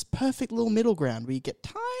there's like this perfect little middle ground where you get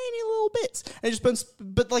tiny little bits, and it just burns,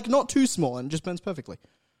 but like not too small, and it just burns perfectly.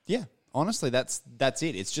 Yeah, honestly, that's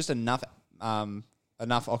it. It's just enough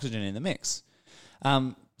oxygen in the mix.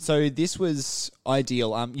 So this was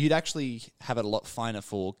ideal. You'd actually have it a lot finer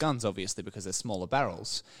for guns, obviously, because they're smaller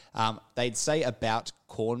barrels. They'd say about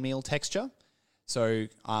cornmeal texture. So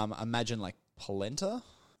imagine like polenta.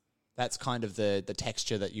 That's kind of the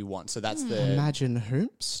texture that you want. So that's the... Imagine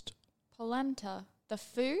hoomst. Polenta. The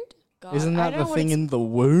food? God, isn't that the thing in the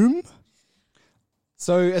womb?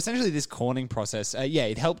 So essentially this corning process,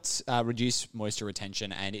 it helped reduce moisture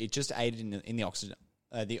retention, and it just aided in the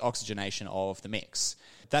the oxygenation of the mix.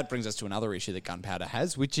 That brings us to another issue that gunpowder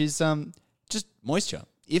has, which is just moisture.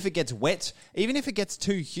 If it gets wet, even if it gets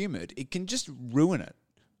too humid, it can just ruin it.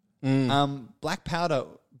 Black powder,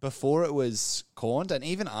 before it was corned, and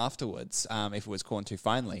even afterwards, if it was corned too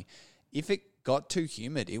finely, if it got too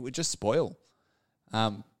humid, it would just spoil.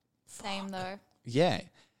 Same though. Yeah.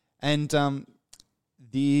 And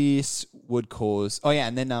this would cause... Oh, yeah,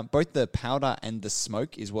 and then both the powder and the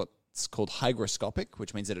smoke is what's called hygroscopic,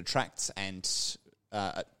 which means it attracts and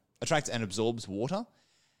absorbs water.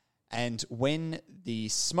 And when the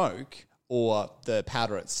smoke or the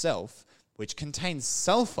powder itself, which contains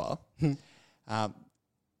sulfur,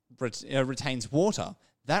 retains water,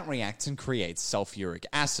 that reacts and creates sulfuric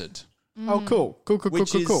acid. Oh, cool. Cool.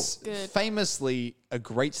 Which is Good. famously a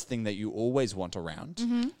great thing that you always want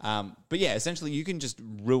around. But yeah, essentially you can just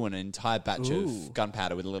ruin an entire batch of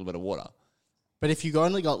gunpowder with a little bit of water. But if you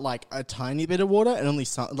only got like a tiny bit of water and only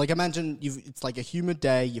some, like imagine it's like a humid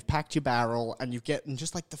day, you've packed your barrel and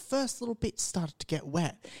just like the first little bit started to get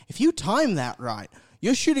wet. If you time that right,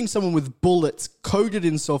 you're shooting someone with bullets coated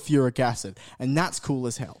in sulfuric acid, and that's cool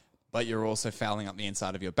as hell. But you're also fouling up the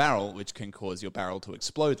inside of your barrel, which can cause your barrel to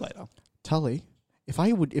explode later. Tully, if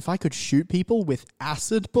I could shoot people with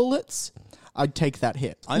acid bullets, I'd take that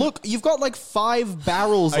hit. Look, you've got like 5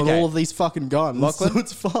 barrels on Okay. all of these fucking guns, Lachlan, so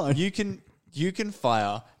it's fine. You can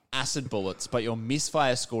fire acid bullets, but your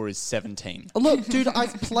misfire score is 17. Look, dude,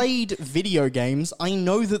 I've played video games. I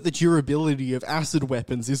know that the durability of acid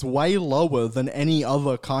weapons is way lower than any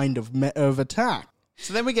other kind of attack.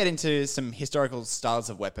 So then we get into some historical styles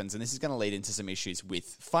of weapons, and this is going to lead into some issues with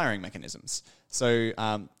firing mechanisms. So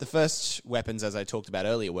the first weapons, as I talked about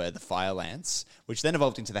earlier, were the fire lance, which then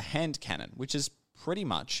evolved into the hand cannon, which is pretty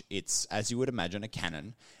much, it's, as you would imagine, a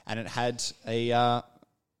cannon, and it had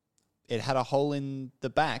a hole in the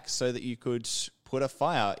back so that you could put a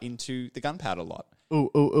fire into the gunpowder lot.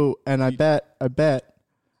 Ooh, and I bet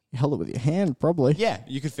you held it with your hand, probably. Yeah,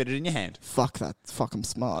 you could fit it in your hand. Fuck that. Fuck, I'm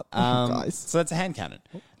smart, guys. So that's a hand cannon.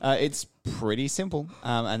 It's pretty simple,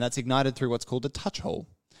 and that's ignited through what's called a touch hole.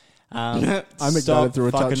 I'm ignited through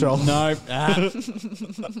a touch hole. No.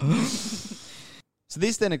 So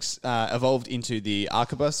this then evolved into the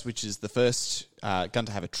arquebus, which is the first gun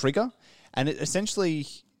to have a trigger, and it essentially...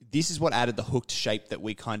 This is what added the hooked shape that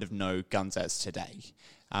we kind of know guns as today.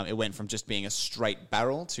 It went from just being a straight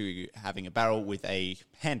barrel to having a barrel with a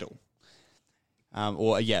handle. A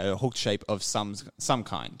hooked shape of some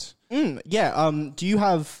kind. Do you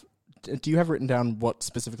have written down what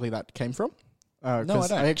specifically that came from? No, I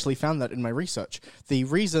don't. I actually found that in my research. The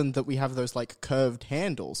reason that we have those like curved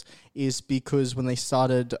handles is because when they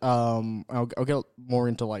started, I'll get more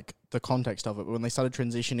into like the context of it, but when they started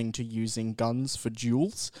transitioning to using guns for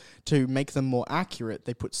duels to make them more accurate,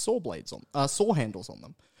 they put saw handles on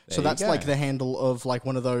them. So that's like the handle of like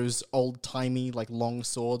one of those old timey like long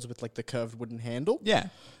swords with like the curved wooden handle. Yeah,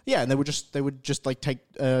 and they would just like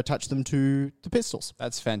attach them to the pistols.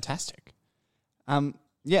 that's fantastic. And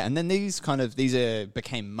then these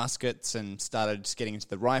became muskets and started just getting into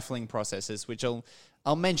the rifling processes, which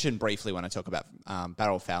I'll mention briefly when I talk about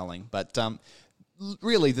barrel fouling. But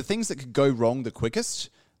really, the things that could go wrong the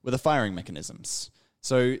quickest were the firing mechanisms.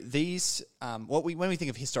 So these, when we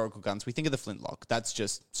think of historical guns, we think of the flintlock. That's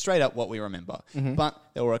just straight up what we remember. Mm-hmm. But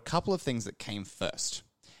there were a couple of things that came first.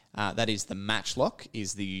 That is the matchlock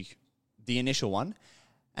is the initial one.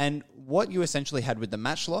 And what you essentially had with the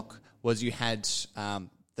matchlock was you had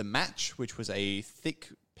the match, which was a thick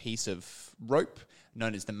piece of rope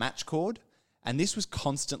known as the match cord, and this was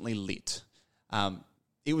constantly lit.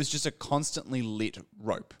 It was just a constantly lit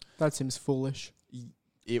rope. That seems foolish.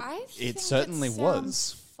 It certainly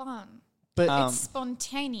was fun. But It's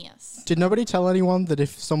spontaneous. did nobody tell anyone that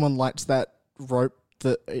if someone lights that rope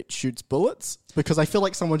that it shoots bullets? Because I feel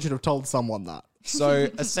like someone should have told someone that. So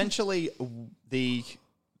essentially, the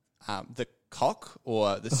cock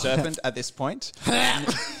or the serpent at this point.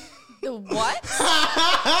 The what?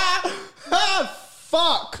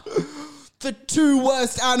 Fuck! The 2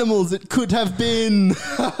 worst animals it could have been.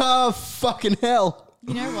 Fucking hell.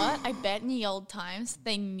 You know what? I bet in the old times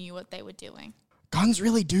they knew what they were doing. Guns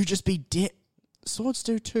really do just be Swords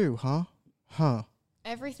do too, huh? Huh.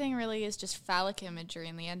 Everything really is just phallic imagery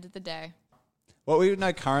in the end of the day. What we would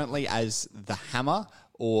know currently as the hammer,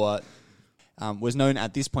 or was known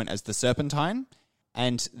at this point as the serpentine,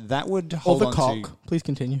 and that would hold Or the on cock. Please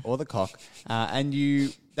continue. or the cock, and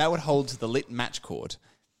that would hold to the lit match cord.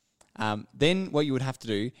 Then what you would have to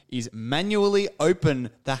do is manually open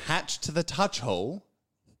the hatch to the touch hole.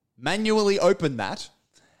 Manually open that.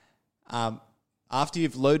 After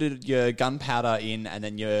you've loaded your gunpowder in, and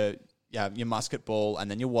then your musket ball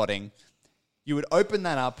and then your wadding. You would open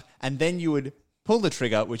that up and then you would pull the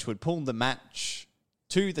trigger, which would pull the match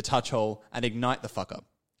to the touch hole and ignite the fuck up.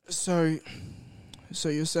 So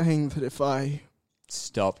you're saying that if I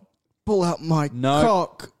Stop. pull out my No.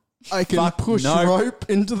 cock, I can Fuck push no. rope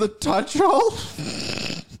into the touch hole?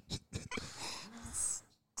 Is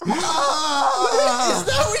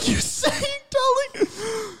that what you're saying, darling?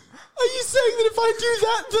 Are you saying that if I do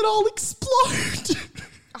that, then I'll explode?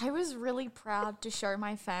 I was really proud to show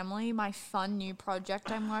my family my fun new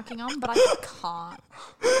project I'm working on, but I can't.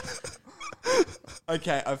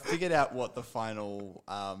 Okay, I've figured out what the final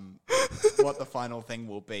thing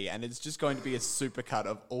will be, and it's just going to be a supercut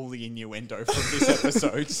of all the innuendo from this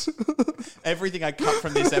episode. Everything I cut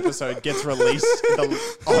from this episode gets released Yeah,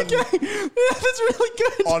 that's really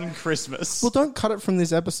good. on Christmas. Well, don't cut it from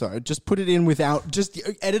this episode. Just put it in without... Just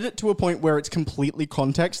edit it to a point where it's completely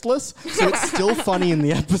contextless, so it's still funny in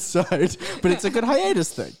the episode, but it's a good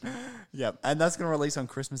hiatus thing. Yeah, and that's going to release on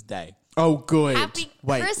Christmas Day, Oh, good. Happy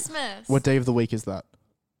Wait, Christmas! what day of the week is that?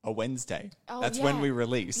 a Wednesday. Oh, That's yeah. when we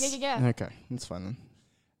release. Yeah. Okay, that's fine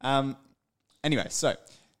then. Anyway, so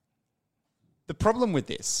the problem with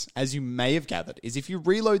this, as you may have gathered, is if you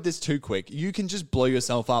reload this too quick, you can just blow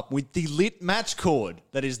yourself up with the lit match cord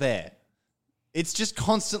that is there. It's just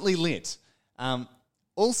constantly lit.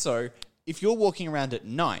 Also, if you're walking around at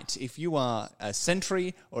night, if you are a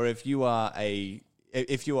sentry or if you are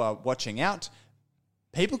watching out,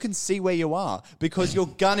 people can see where you are because your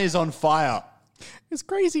gun is on fire. It's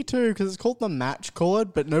crazy too, because it's called the match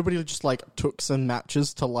cord, but nobody just took some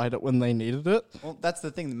matches to light it when they needed it. Well, that's the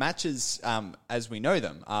thing. The matches, as we know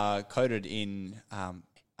them, are coated in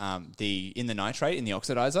the nitrate, in the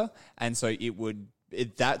oxidizer, and so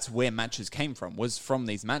that's where matches came from, was from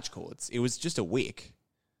these match cords. It was just a wick.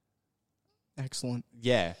 Excellent.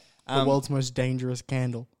 Yeah. The world's most dangerous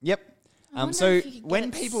candle. Yep. wonder So if you could get when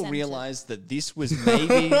it people scented. realized that this was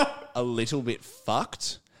maybe a little bit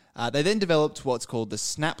fucked, they then developed what's called the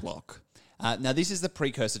snap lock. Now, this is the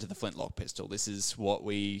precursor to the flintlock pistol. This is what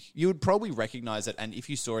you would probably recognize it, and if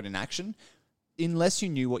you saw it in action, unless you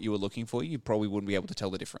knew what you were looking for, you probably wouldn't be able to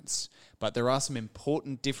tell the difference. But there are some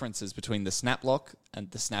important differences between the snap lock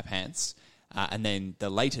and the snap hands, and then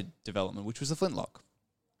the later development, which was the flintlock.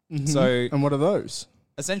 Mm-hmm. So And what are those?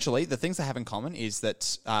 essentially, the things they have in common is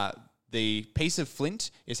that the piece of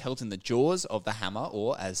flint is held in the jaws of the hammer,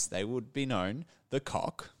 or as they would be known, the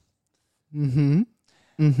cock. Mm-hmm.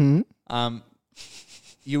 Mm-hmm.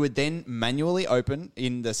 You would then manually open,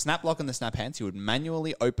 in the snap lock and the snap hands, you would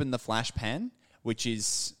manually open the flash pan, which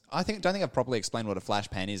is, don't think I've properly explained what a flash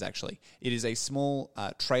pan is, actually. It is a small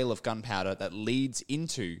trail of gunpowder that leads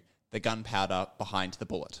into the gunpowder behind the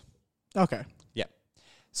bullet. Okay. Yeah.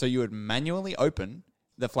 So you would manually open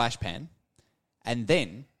the flash pan, and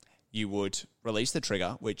then you would release the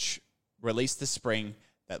trigger, which released the spring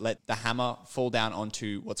that let the hammer fall down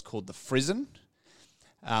onto what's called the frizzen.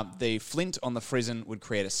 The flint on the frizzen would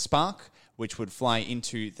create a spark, which would fly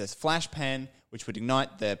into the flash pan, which would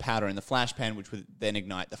ignite the powder in the flash pan, which would then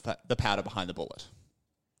ignite the powder behind the bullet.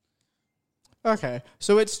 Okay.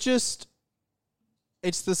 So it's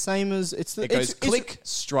the same as... It goes click,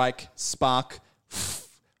 strike, spark,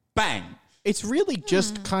 bang. It's really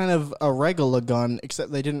just kind of a regular gun,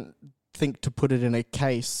 except they didn't think to put it in a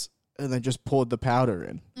case and they just poured the powder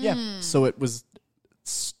in. Yeah. So it was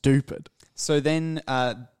stupid. So then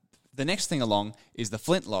the next thing along is the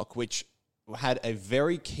flintlock, which had a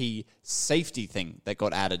very key safety thing that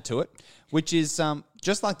got added to it, which is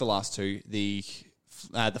just like the last two, the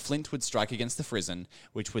flint would strike against the frizzen,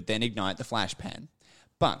 which would then ignite the flash pan.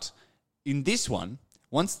 But in this one,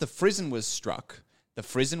 once the frizzen was struck, the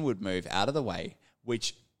frizzen would move out of the way,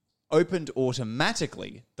 which opened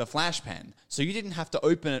automatically the flash pan. So you didn't have to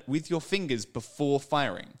open it with your fingers before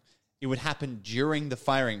firing. It would happen during the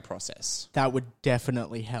firing process. That would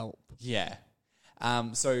definitely help. Yeah.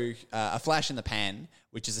 So a flash in the pan,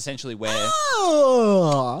 which is essentially where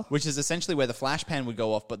Oh! the flash pan would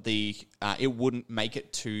go off, but it wouldn't make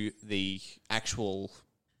it to the actual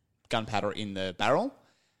gunpowder in the barrel.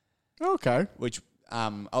 Okay. Which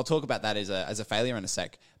I'll talk about that as a failure in a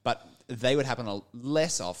sec. But they would happen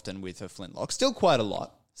less often with a flintlock. Still quite a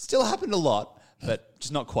lot. Still happened a lot, but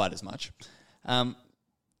just not quite as much. And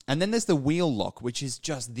then there's the wheel lock, which is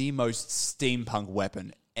just the most steampunk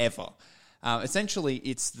weapon ever. Essentially,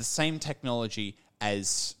 it's the same technology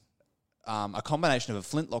as a combination of a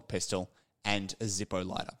flintlock pistol and a Zippo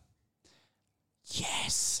lighter.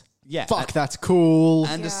 Yes. Yeah. Fuck, that's cool.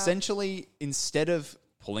 And essentially, instead of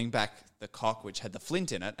pulling back the cock, which had the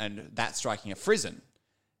flint in it, and that striking a frizzen,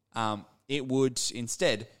 it would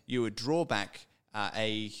instead, you would draw back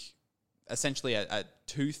a essentially a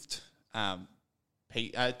toothed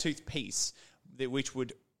piece which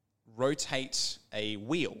would rotate a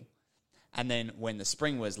wheel. And then when the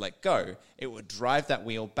spring was let go, it would drive that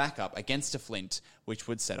wheel back up against a flint, which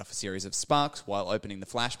would set off a series of sparks while opening the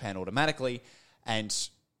flash pan automatically and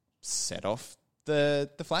set off the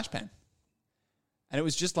flash pan. And it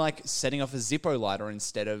was just like setting off a Zippo lighter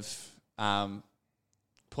instead of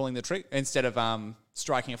pulling the trigger, instead of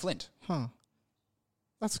striking a flint. Huh.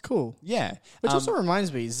 That's cool. Yeah. Which also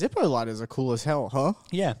reminds me, Zippo lighters are cool as hell, huh?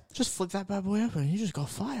 Yeah. Just flip that bad boy open and you just got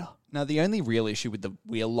fire. Now, the only real issue with the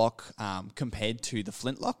wheel lock compared to the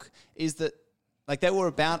flintlock is that like they were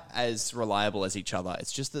about as reliable as each other.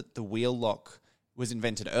 It's just that the wheel lock was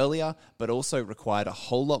invented earlier, but also required a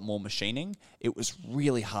whole lot more machining. It was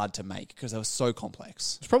really hard to make because they were so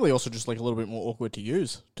complex. It's probably also just like a little bit more awkward to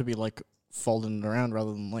use, to be like folding it around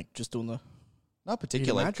rather than like just doing the... Not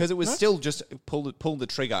particularly, because it was still just pull the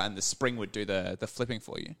trigger and the spring would do the flipping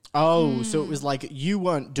for you. Oh, so it was like you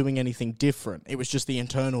weren't doing anything different. It was just the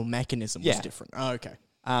internal mechanism was different. Oh, okay.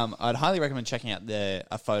 I'd highly recommend checking out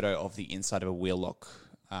a photo of the inside of a wheel lock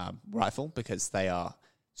rifle because they are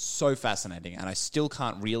so fascinating and I still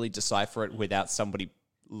can't really decipher it without somebody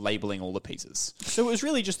labeling all the pieces. So it was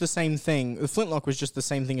really just the same thing. The flintlock was just the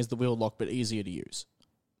same thing as the wheel lock, but easier to use.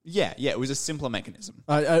 Yeah, it was a simpler mechanism.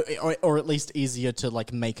 Or at least easier to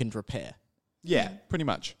like make and repair. Yeah, pretty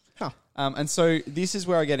much. Huh. And so this is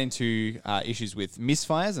where I get into issues with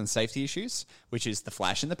misfires and safety issues, which is the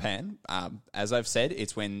flash in the pan. As I've said,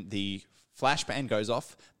 it's when the flash pan goes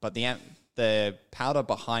off, but the powder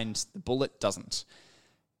behind the bullet doesn't.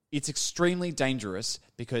 It's extremely dangerous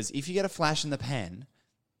because if you get a flash in the pan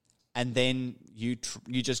and then you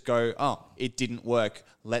just go, oh, it didn't work,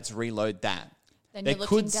 let's reload that. Then There you're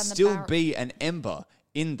looking could down the still barrel. be an ember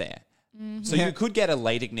in there. Mm-hmm. So you could get a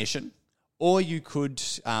late ignition, or you could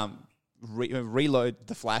reload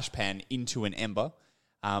the flash pan into an ember.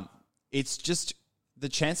 It's just the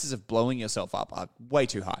chances of blowing yourself up are way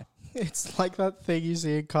too high. It's like that thing you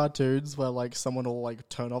see in cartoons where like someone will like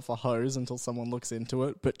turn off a hose until someone looks into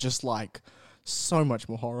it, but just like so much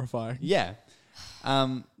more horrifying. Yeah.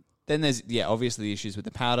 Then there's, obviously the issues with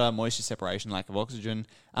the powder, moisture separation, lack of oxygen.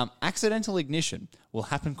 Accidental ignition will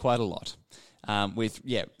happen quite a lot with,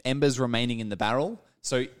 embers remaining in the barrel.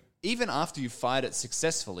 So even after you fired it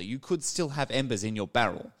successfully, you could still have embers in your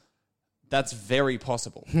barrel. That's very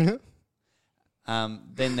possible. Then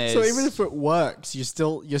there's... So even if it works, you're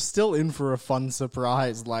still in for a fun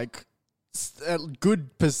surprise, like a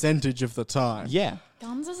good percentage of the time. Yeah.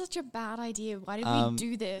 Guns are such a bad idea. Why did we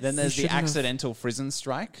do this? Then there's the shouldn't have. accidental frizzen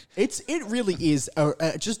strike. It really is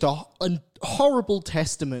just a horrible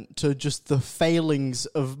testament to just the failings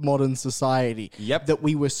of modern society. Yep. That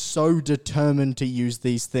we were so determined to use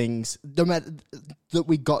these things, no matter that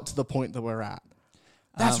we got to the point that we're at.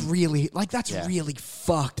 That's really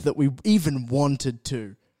fucked that we even wanted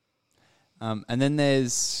to. And then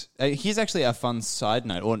there's... here's actually a fun side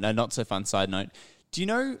note, or no, not so fun side note. Do you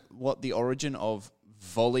know what the origin of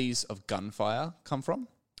volleys of gunfire come from?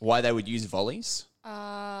 Why they would use volleys?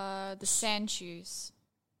 The sand shoes.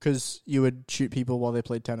 Because you would shoot people while they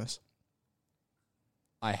played tennis.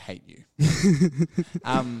 I hate you.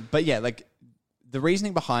 But yeah, like the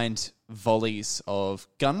reasoning behind volleys of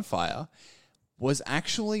gunfire was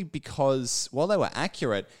actually because while they were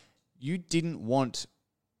accurate, you didn't want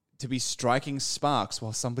to be striking sparks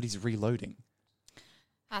while somebody's reloading.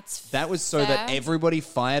 That was so that everybody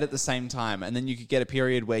fired at the same time, and then you could get a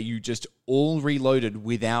period where you just all reloaded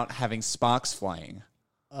without having sparks flying.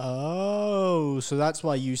 Oh, so that's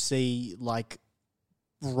why you see like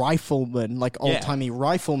riflemen, like old-timey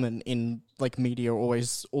riflemen in like media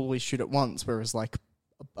always shoot at once, whereas like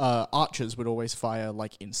archers would always fire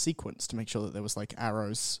like in sequence to make sure that there was like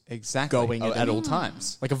arrows going at all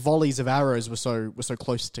times. Like volleys of arrows were so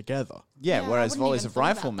close together. Yeah, Yeah, whereas I wouldn't volleys even of thought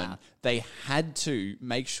about riflemen, that. they had to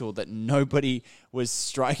make sure that nobody was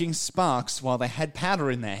striking sparks while they had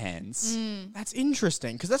powder in their hands. That's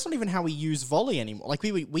interesting because that's not even how we use volley anymore. Like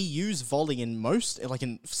we use volley in most, like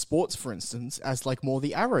in sports, for instance, as like more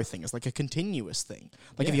the arrow thing, as like a continuous thing.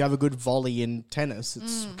 Like if you have a good volley in tennis,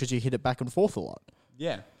 it's because you hit it back and forth a lot.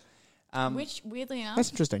 Yeah. Which, weirdly enough,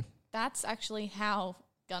 That's interesting. that's actually how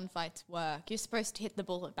gunfights work. You're supposed to hit the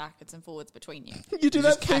bullet backwards and forwards between you. You do You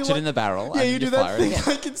just catch it in the barrel Yeah, and you do fire that it thing again.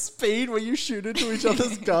 like in Speed where you shoot into each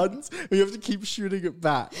other's guns and you have to keep shooting it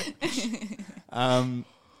back.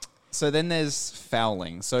 So then there's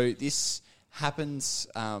fouling. So this happens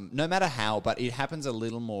no matter how, but it happens a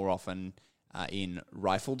little more often in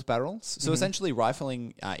rifled barrels. So essentially,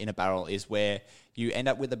 rifling in a barrel is where you end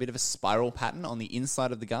up with a bit of a spiral pattern on the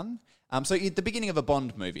inside of the gun. So at the beginning of a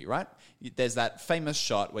Bond movie, right? There's that famous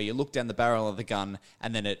shot where you look down the barrel of the gun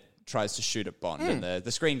and then it tries to shoot at Bond, and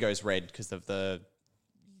the screen goes red because of the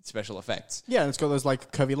special effects. Yeah, and it's got those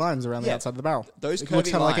like curvy lines around the outside of the barrel. Those it curvy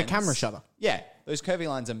looks kind of like a lines- camera shutter. Yeah, those curvy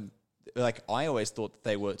lines are like, I always thought that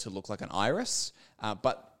they were to look like an iris,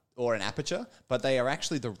 or an aperture, but they are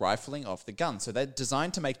actually the rifling of the gun. So they're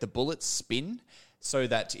designed to make the bullet spin so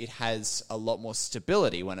that it has a lot more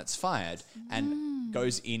stability when it's fired and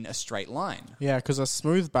goes in a straight line. Yeah, because a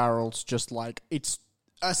smooth barrel's just like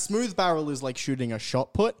a smooth barrel is like shooting a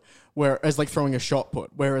shot put, whereas like throwing a shot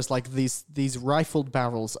put, whereas like these rifled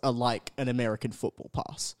barrels are like an American football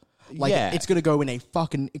pass. Like it's going to go in a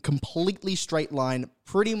fucking completely straight line,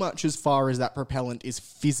 pretty much as far as that propellant is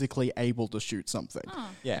physically able to shoot something.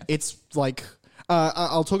 Yeah. It's like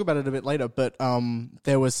I'll talk about it a bit later, but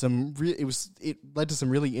there was some. It led to some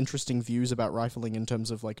really interesting views about rifling in terms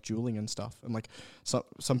of like dueling and stuff, and like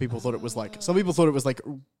some people thought it was like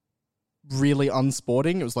really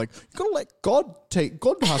unsporting. It was like, you gotta let God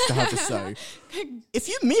has to have to say. If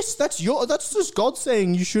you miss, that's just God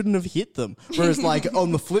saying you shouldn't have hit them. Whereas like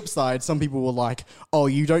on the flip side, some people were like, oh,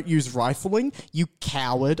 you don't use rifling, you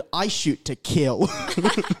coward, I shoot to kill.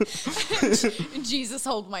 Jesus,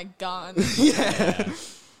 hold my gun.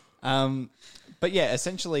 But yeah,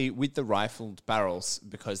 essentially with the rifled barrels,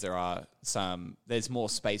 because there's more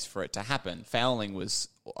space for it to happen, fouling was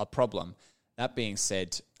a problem. That being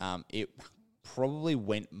said, it probably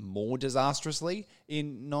went more disastrously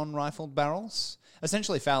in non-rifled barrels.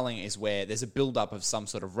 Essentially, fouling is where there's a build-up of some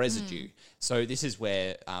sort of residue. So this is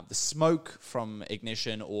where the smoke from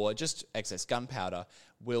ignition or just excess gunpowder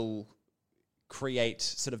will create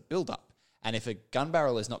sort of build-up. And if a gun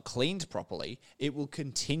barrel is not cleaned properly, it will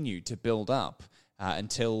continue to build up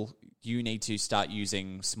until you need to start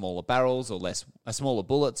using smaller barrels or smaller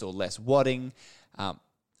bullets or less wadding.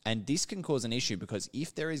 And this can cause an issue because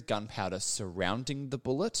if there is gunpowder surrounding the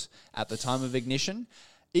bullet at the time of ignition,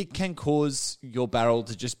 it can cause your barrel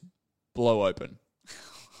to just blow open.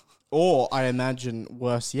 Or, I imagine,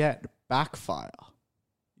 worse yet, backfire.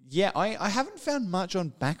 Yeah, I haven't found much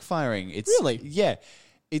on backfiring. Really? Yeah.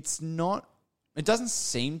 It doesn't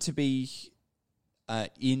seem to be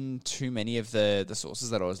in too many of the sources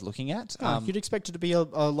that I was looking at. You'd expect it to be a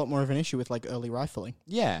lot more of an issue with like early rifling.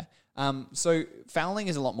 Yeah. So fouling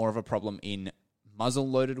is a lot more of a problem in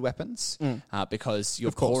muzzle-loaded weapons because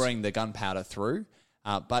you're pouring the gunpowder through.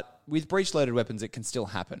 But with breech-loaded weapons, it can still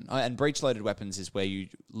happen. And breech-loaded weapons is where you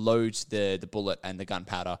load the bullet and the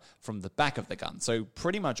gunpowder from the back of the gun. So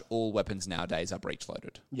pretty much all weapons nowadays are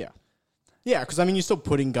breech-loaded. Yeah. Yeah, because I mean, you're still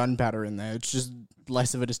putting gunpowder in there. It's just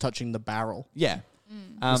less of it is touching the barrel. Yeah.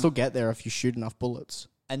 You'll still get there if you shoot enough bullets.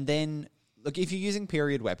 And then, look, if you're using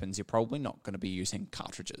period weapons, you're probably not going to be using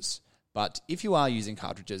cartridges. But if you are using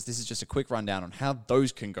cartridges, this is just a quick rundown on how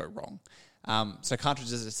those can go wrong. So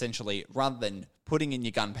cartridges essentially, rather than putting in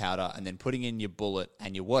your gunpowder and then putting in your bullet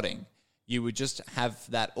and your wadding, you would just have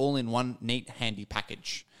that all in one neat, handy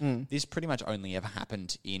package. This pretty much only ever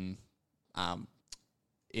happened in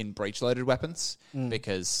breech-loaded weapons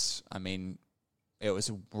because, I mean, it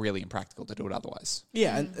was really impractical to do it otherwise.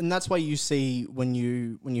 Yeah, and that's why you see when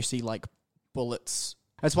you see like bullets.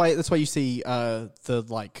 That's why you see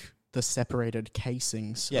the separated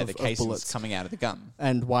casings. Yeah, of, the casings of bullets coming out of the gun.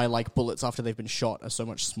 And why like bullets after they've been shot are so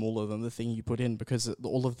much smaller than the thing you put in, because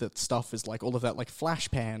all of that stuff is like all of that like flash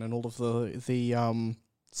pan and all of the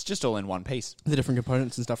It's just all in one piece. The different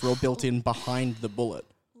components and stuff are all built in behind the bullet.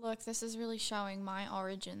 Look, this is really showing my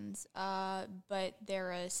origins, but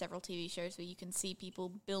there are several TV shows where you can see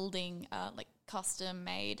people building like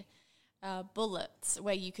custom-made bullets,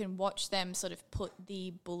 where you can watch them sort of put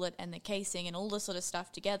the bullet and the casing and all this sort of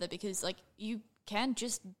stuff together, because like you can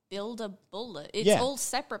just build a bullet. It's all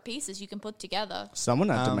separate pieces you can put together. Someone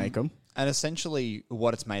had to make them. And essentially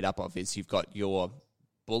what it's made up of is you've got your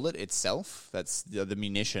bullet itself, that's the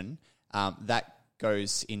munition, that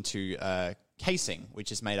goes into casing,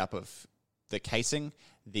 which is made up of the casing,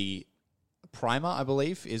 the primer, I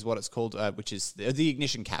believe, is what it's called, which is the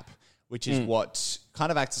ignition cap, which is what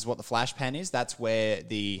kind of acts as what the flash pan is. That's where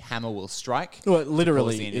the hammer will strike. Well, it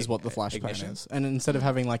literally is what the flash ignition. pan is. And instead of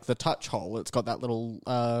having like the touch hole, it's got that little,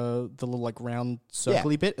 the little like round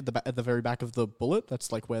circly bit at the very back of the bullet.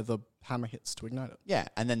 That's like where the hammer hits to ignite it. Yeah,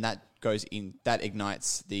 and then that goes in, that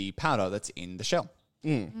ignites the powder that's in the shell.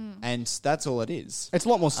 And that's all it is. It's a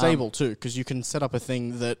lot more stable too, because you can set up a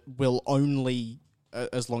thing that will only,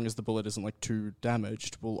 as long as the bullet isn't like too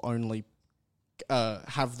damaged, will only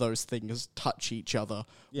have those things touch each other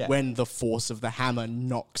Yeah. when the force of the hammer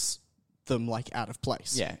knocks them like out of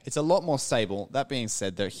place. Yeah, it's a lot more stable. That being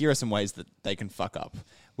said, here are some ways that they can fuck up,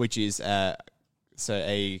 which is a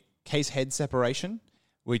case head separation,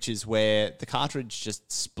 which is where the cartridge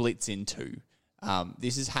just splits in two.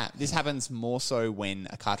 This happens more so when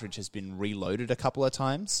a cartridge has been reloaded a couple of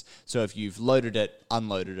times. So if you've loaded it,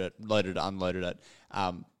 unloaded it, loaded it, unloaded it,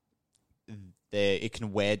 it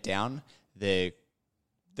can wear down the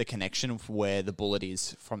connection of where the bullet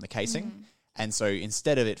is from the casing. And so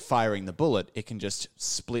instead of it firing the bullet, it can just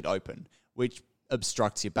split open, which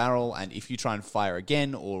obstructs your barrel. And if you try and fire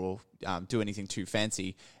again or do anything too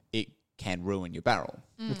fancy, it can ruin your barrel.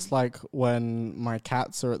 It's like when my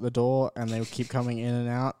cats are at the door and they keep coming in and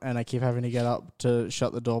out and I keep having to get up to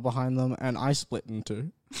shut the door behind them and I split in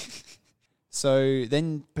two. So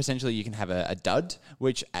then potentially you can have a dud,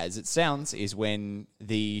 which as it sounds is when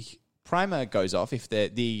the primer goes off, if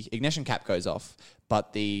the ignition cap goes off,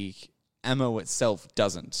 but the ammo itself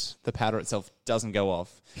doesn't. The powder itself doesn't go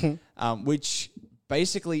off, which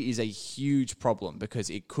basically is a huge problem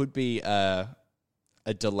because it could be a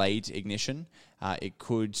delayed ignition. It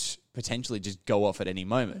could potentially just go off at any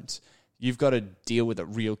moment. You've got to deal with it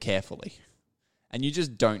real carefully. And you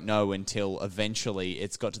just don't know until eventually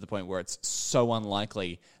it's got to the point where it's so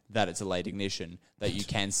unlikely that it's a late ignition that you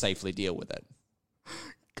can safely deal with it.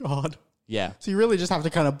 God. Yeah. So you really just have to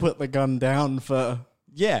kind of put the gun down for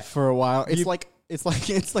a while. It's like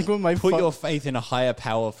when my Put your faith in a higher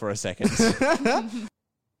power for a second.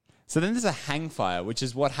 So then there's a hang fire, which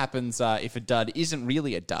is what happens if a dud isn't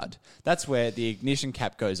really a dud. That's where the ignition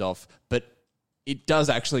cap goes off, but it does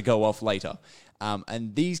actually go off later.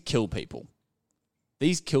 And these kill people.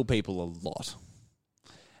 These kill people a lot.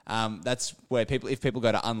 That's where if people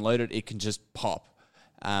go to unload it, it can just pop.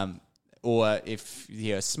 Or if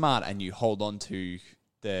you're smart and you hold on to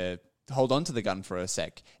the gun for a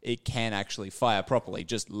sec, it can actually fire properly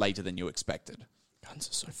just later than you expected. Guns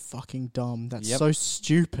are so fucking dumb. That's Yep. so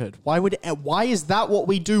stupid. Why is that what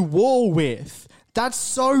we do war with? That's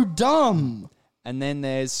so dumb. And then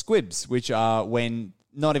there's squibs, which are when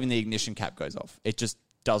not even the ignition cap goes off. It just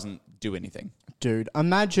doesn't do anything. Dude,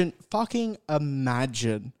 imagine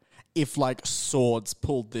if like swords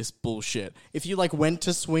pulled this bullshit. If you like went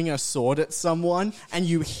to swing a sword at someone and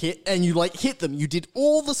you hit them, you did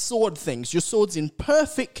all the sword things. Your sword's in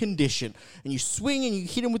perfect condition and you swing and you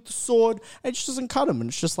hit him with the sword and it just doesn't cut him. And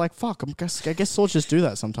it's just like, fuck, I guess swords just do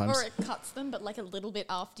that sometimes. Or it cuts them, but like a little bit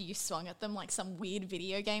after you swung at them, like some weird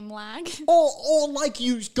video game lag. Or like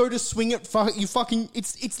you go to swing it,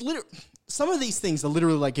 it's literally... Some of these things are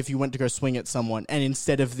literally like if you went to go swing at someone and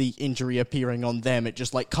instead of the injury appearing on them, it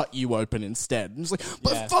just like cut you open instead. And it's like,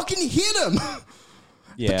 but fucking hit him!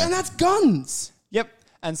 Yeah. But then that's guns! Yep.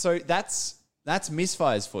 And so that's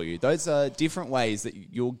misfires for you. Those are different ways that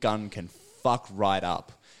your gun can fuck right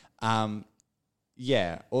up. Also,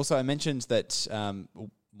 I mentioned that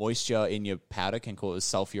moisture in your powder can cause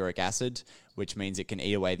sulfuric acid, which means it can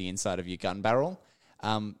eat away the inside of your gun barrel.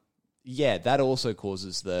 That also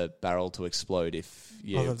causes the barrel to explode if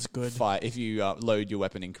you that's good. if you load your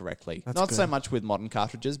weapon incorrectly. That's Not so good. much with modern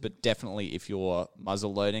cartridges, but definitely if you're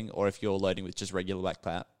muzzle loading or if you're loading with just regular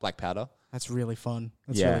black powder. That's really fun.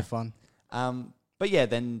 Yeah. Fun.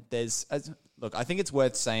 Then there's... look, I think it's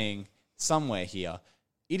worth saying somewhere here,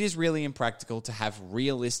 it is really impractical to have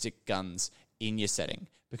realistic guns in your setting.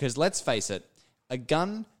 Because let's face it, a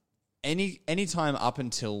gun, any time up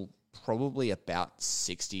until probably about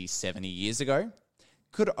 60, 70 years ago,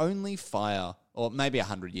 could only fire, or maybe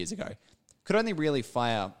 100 years ago, could only really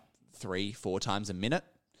fire 3-4 times a minute.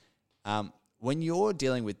 When you're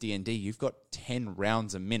dealing with D&D, you've got 10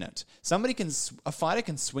 rounds a minute. A fighter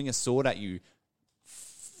can swing a sword at you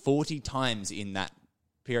 40 times in that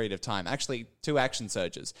period of time. Actually, 2 action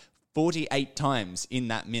surges, 48 times in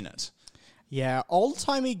that minute. Yeah,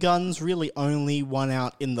 old-timey guns really only won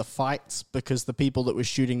out in the fights because the people that were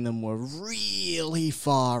shooting them were really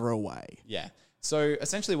far away. Yeah. So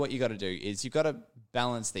essentially what you got to do is you've got to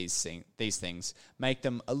balance these things, make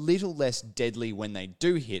them a little less deadly when they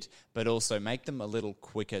do hit, but also make them a little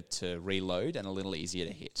quicker to reload and a little easier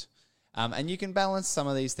to hit. And you can balance some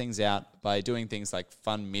of these things out by doing things like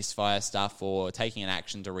fun misfire stuff or taking an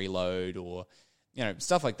action to reload or,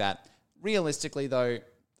 stuff like that. Realistically, though,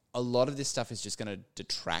 a lot of this stuff is just going to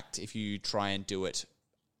detract if you try and do it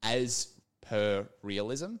as per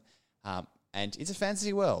realism. And it's a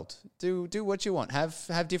fantasy world. Do what you want.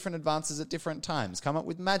 Have different advances at different times. Come up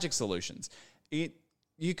with magic solutions.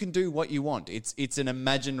 You can do what you want. It's an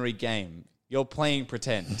imaginary game. You're playing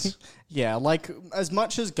pretend. Yeah, like, as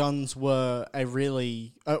much as guns were a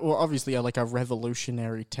really, or obviously like a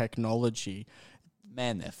revolutionary technology,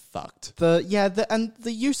 Man, they're fucked. and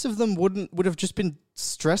the use of them would have just been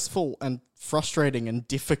stressful and frustrating and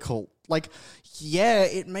difficult. Like, yeah,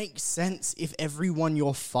 it makes sense if everyone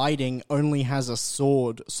you're fighting only has a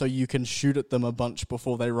sword so you can shoot at them a bunch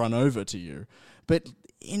before they run over to you. But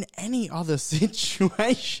in any other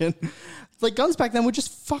situation, like, guns back then were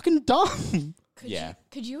just fucking dumb.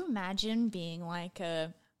 Could you imagine being like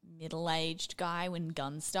a middle-aged guy when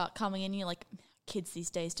guns start coming in? You're like, kids these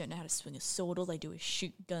days don't know how to swing a sword. All they do is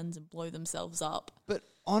shoot guns and blow themselves up. But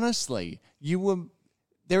honestly,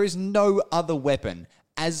 there is no other weapon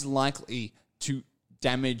as likely to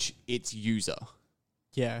damage its user.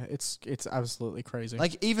 Yeah, it's absolutely crazy.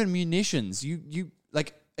 Like, even munitions, you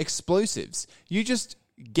like explosives, you just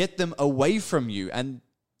get them away from you and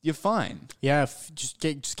you're fine. Yeah, just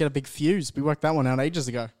get a big fuse. We worked that one out ages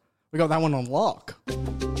ago. We got that one on lock.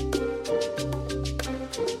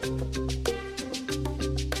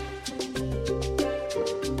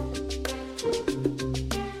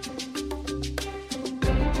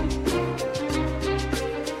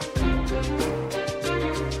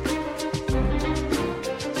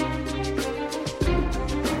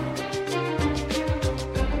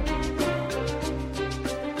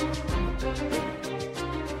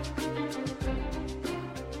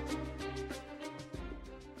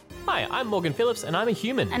 Hi, I'm Morgan Phillips and I'm a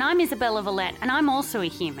human. And I'm Isabella Vallette and I'm also a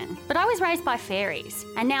human. But I was raised by fairies.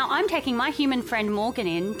 And now I'm taking my human friend Morgan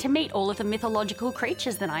in to meet all of the mythological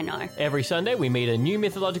creatures that I know. Every Sunday we meet a new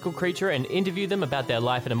mythological creature and interview them about their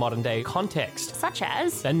life in a modern day context. Such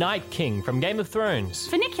as The Night King from Game of Thrones.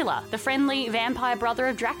 Funicula, the friendly vampire brother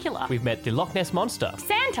of Dracula. We've met the Loch Ness Monster.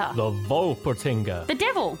 Santa. The Volpertinger. The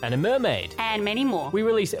Devil. And a mermaid. And many more. We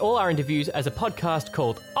release all our interviews as a podcast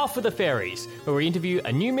called Off with the Fairies, where we interview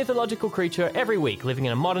a new mythological creature every week living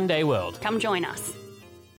in a modern day world. Come join us.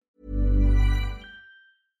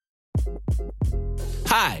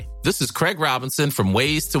 Hi, this is Craig Robinson from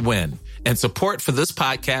Ways to Win, and support for this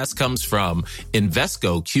podcast comes from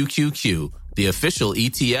Invesco QQQ, the official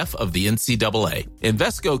ETF of the NCAA.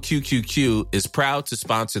 Invesco QQQ is proud to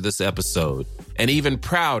sponsor this episode, and even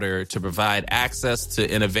prouder to provide access to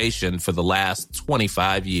innovation for the last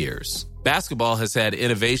 25 years. Basketball has had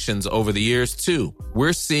innovations over the years, too.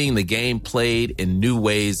 We're seeing the game played in new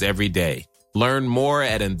ways every day. Learn more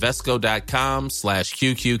at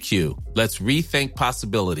Invesco.com/QQQ. Let's rethink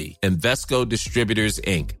possibility. Invesco Distributors,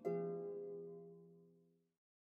 Inc.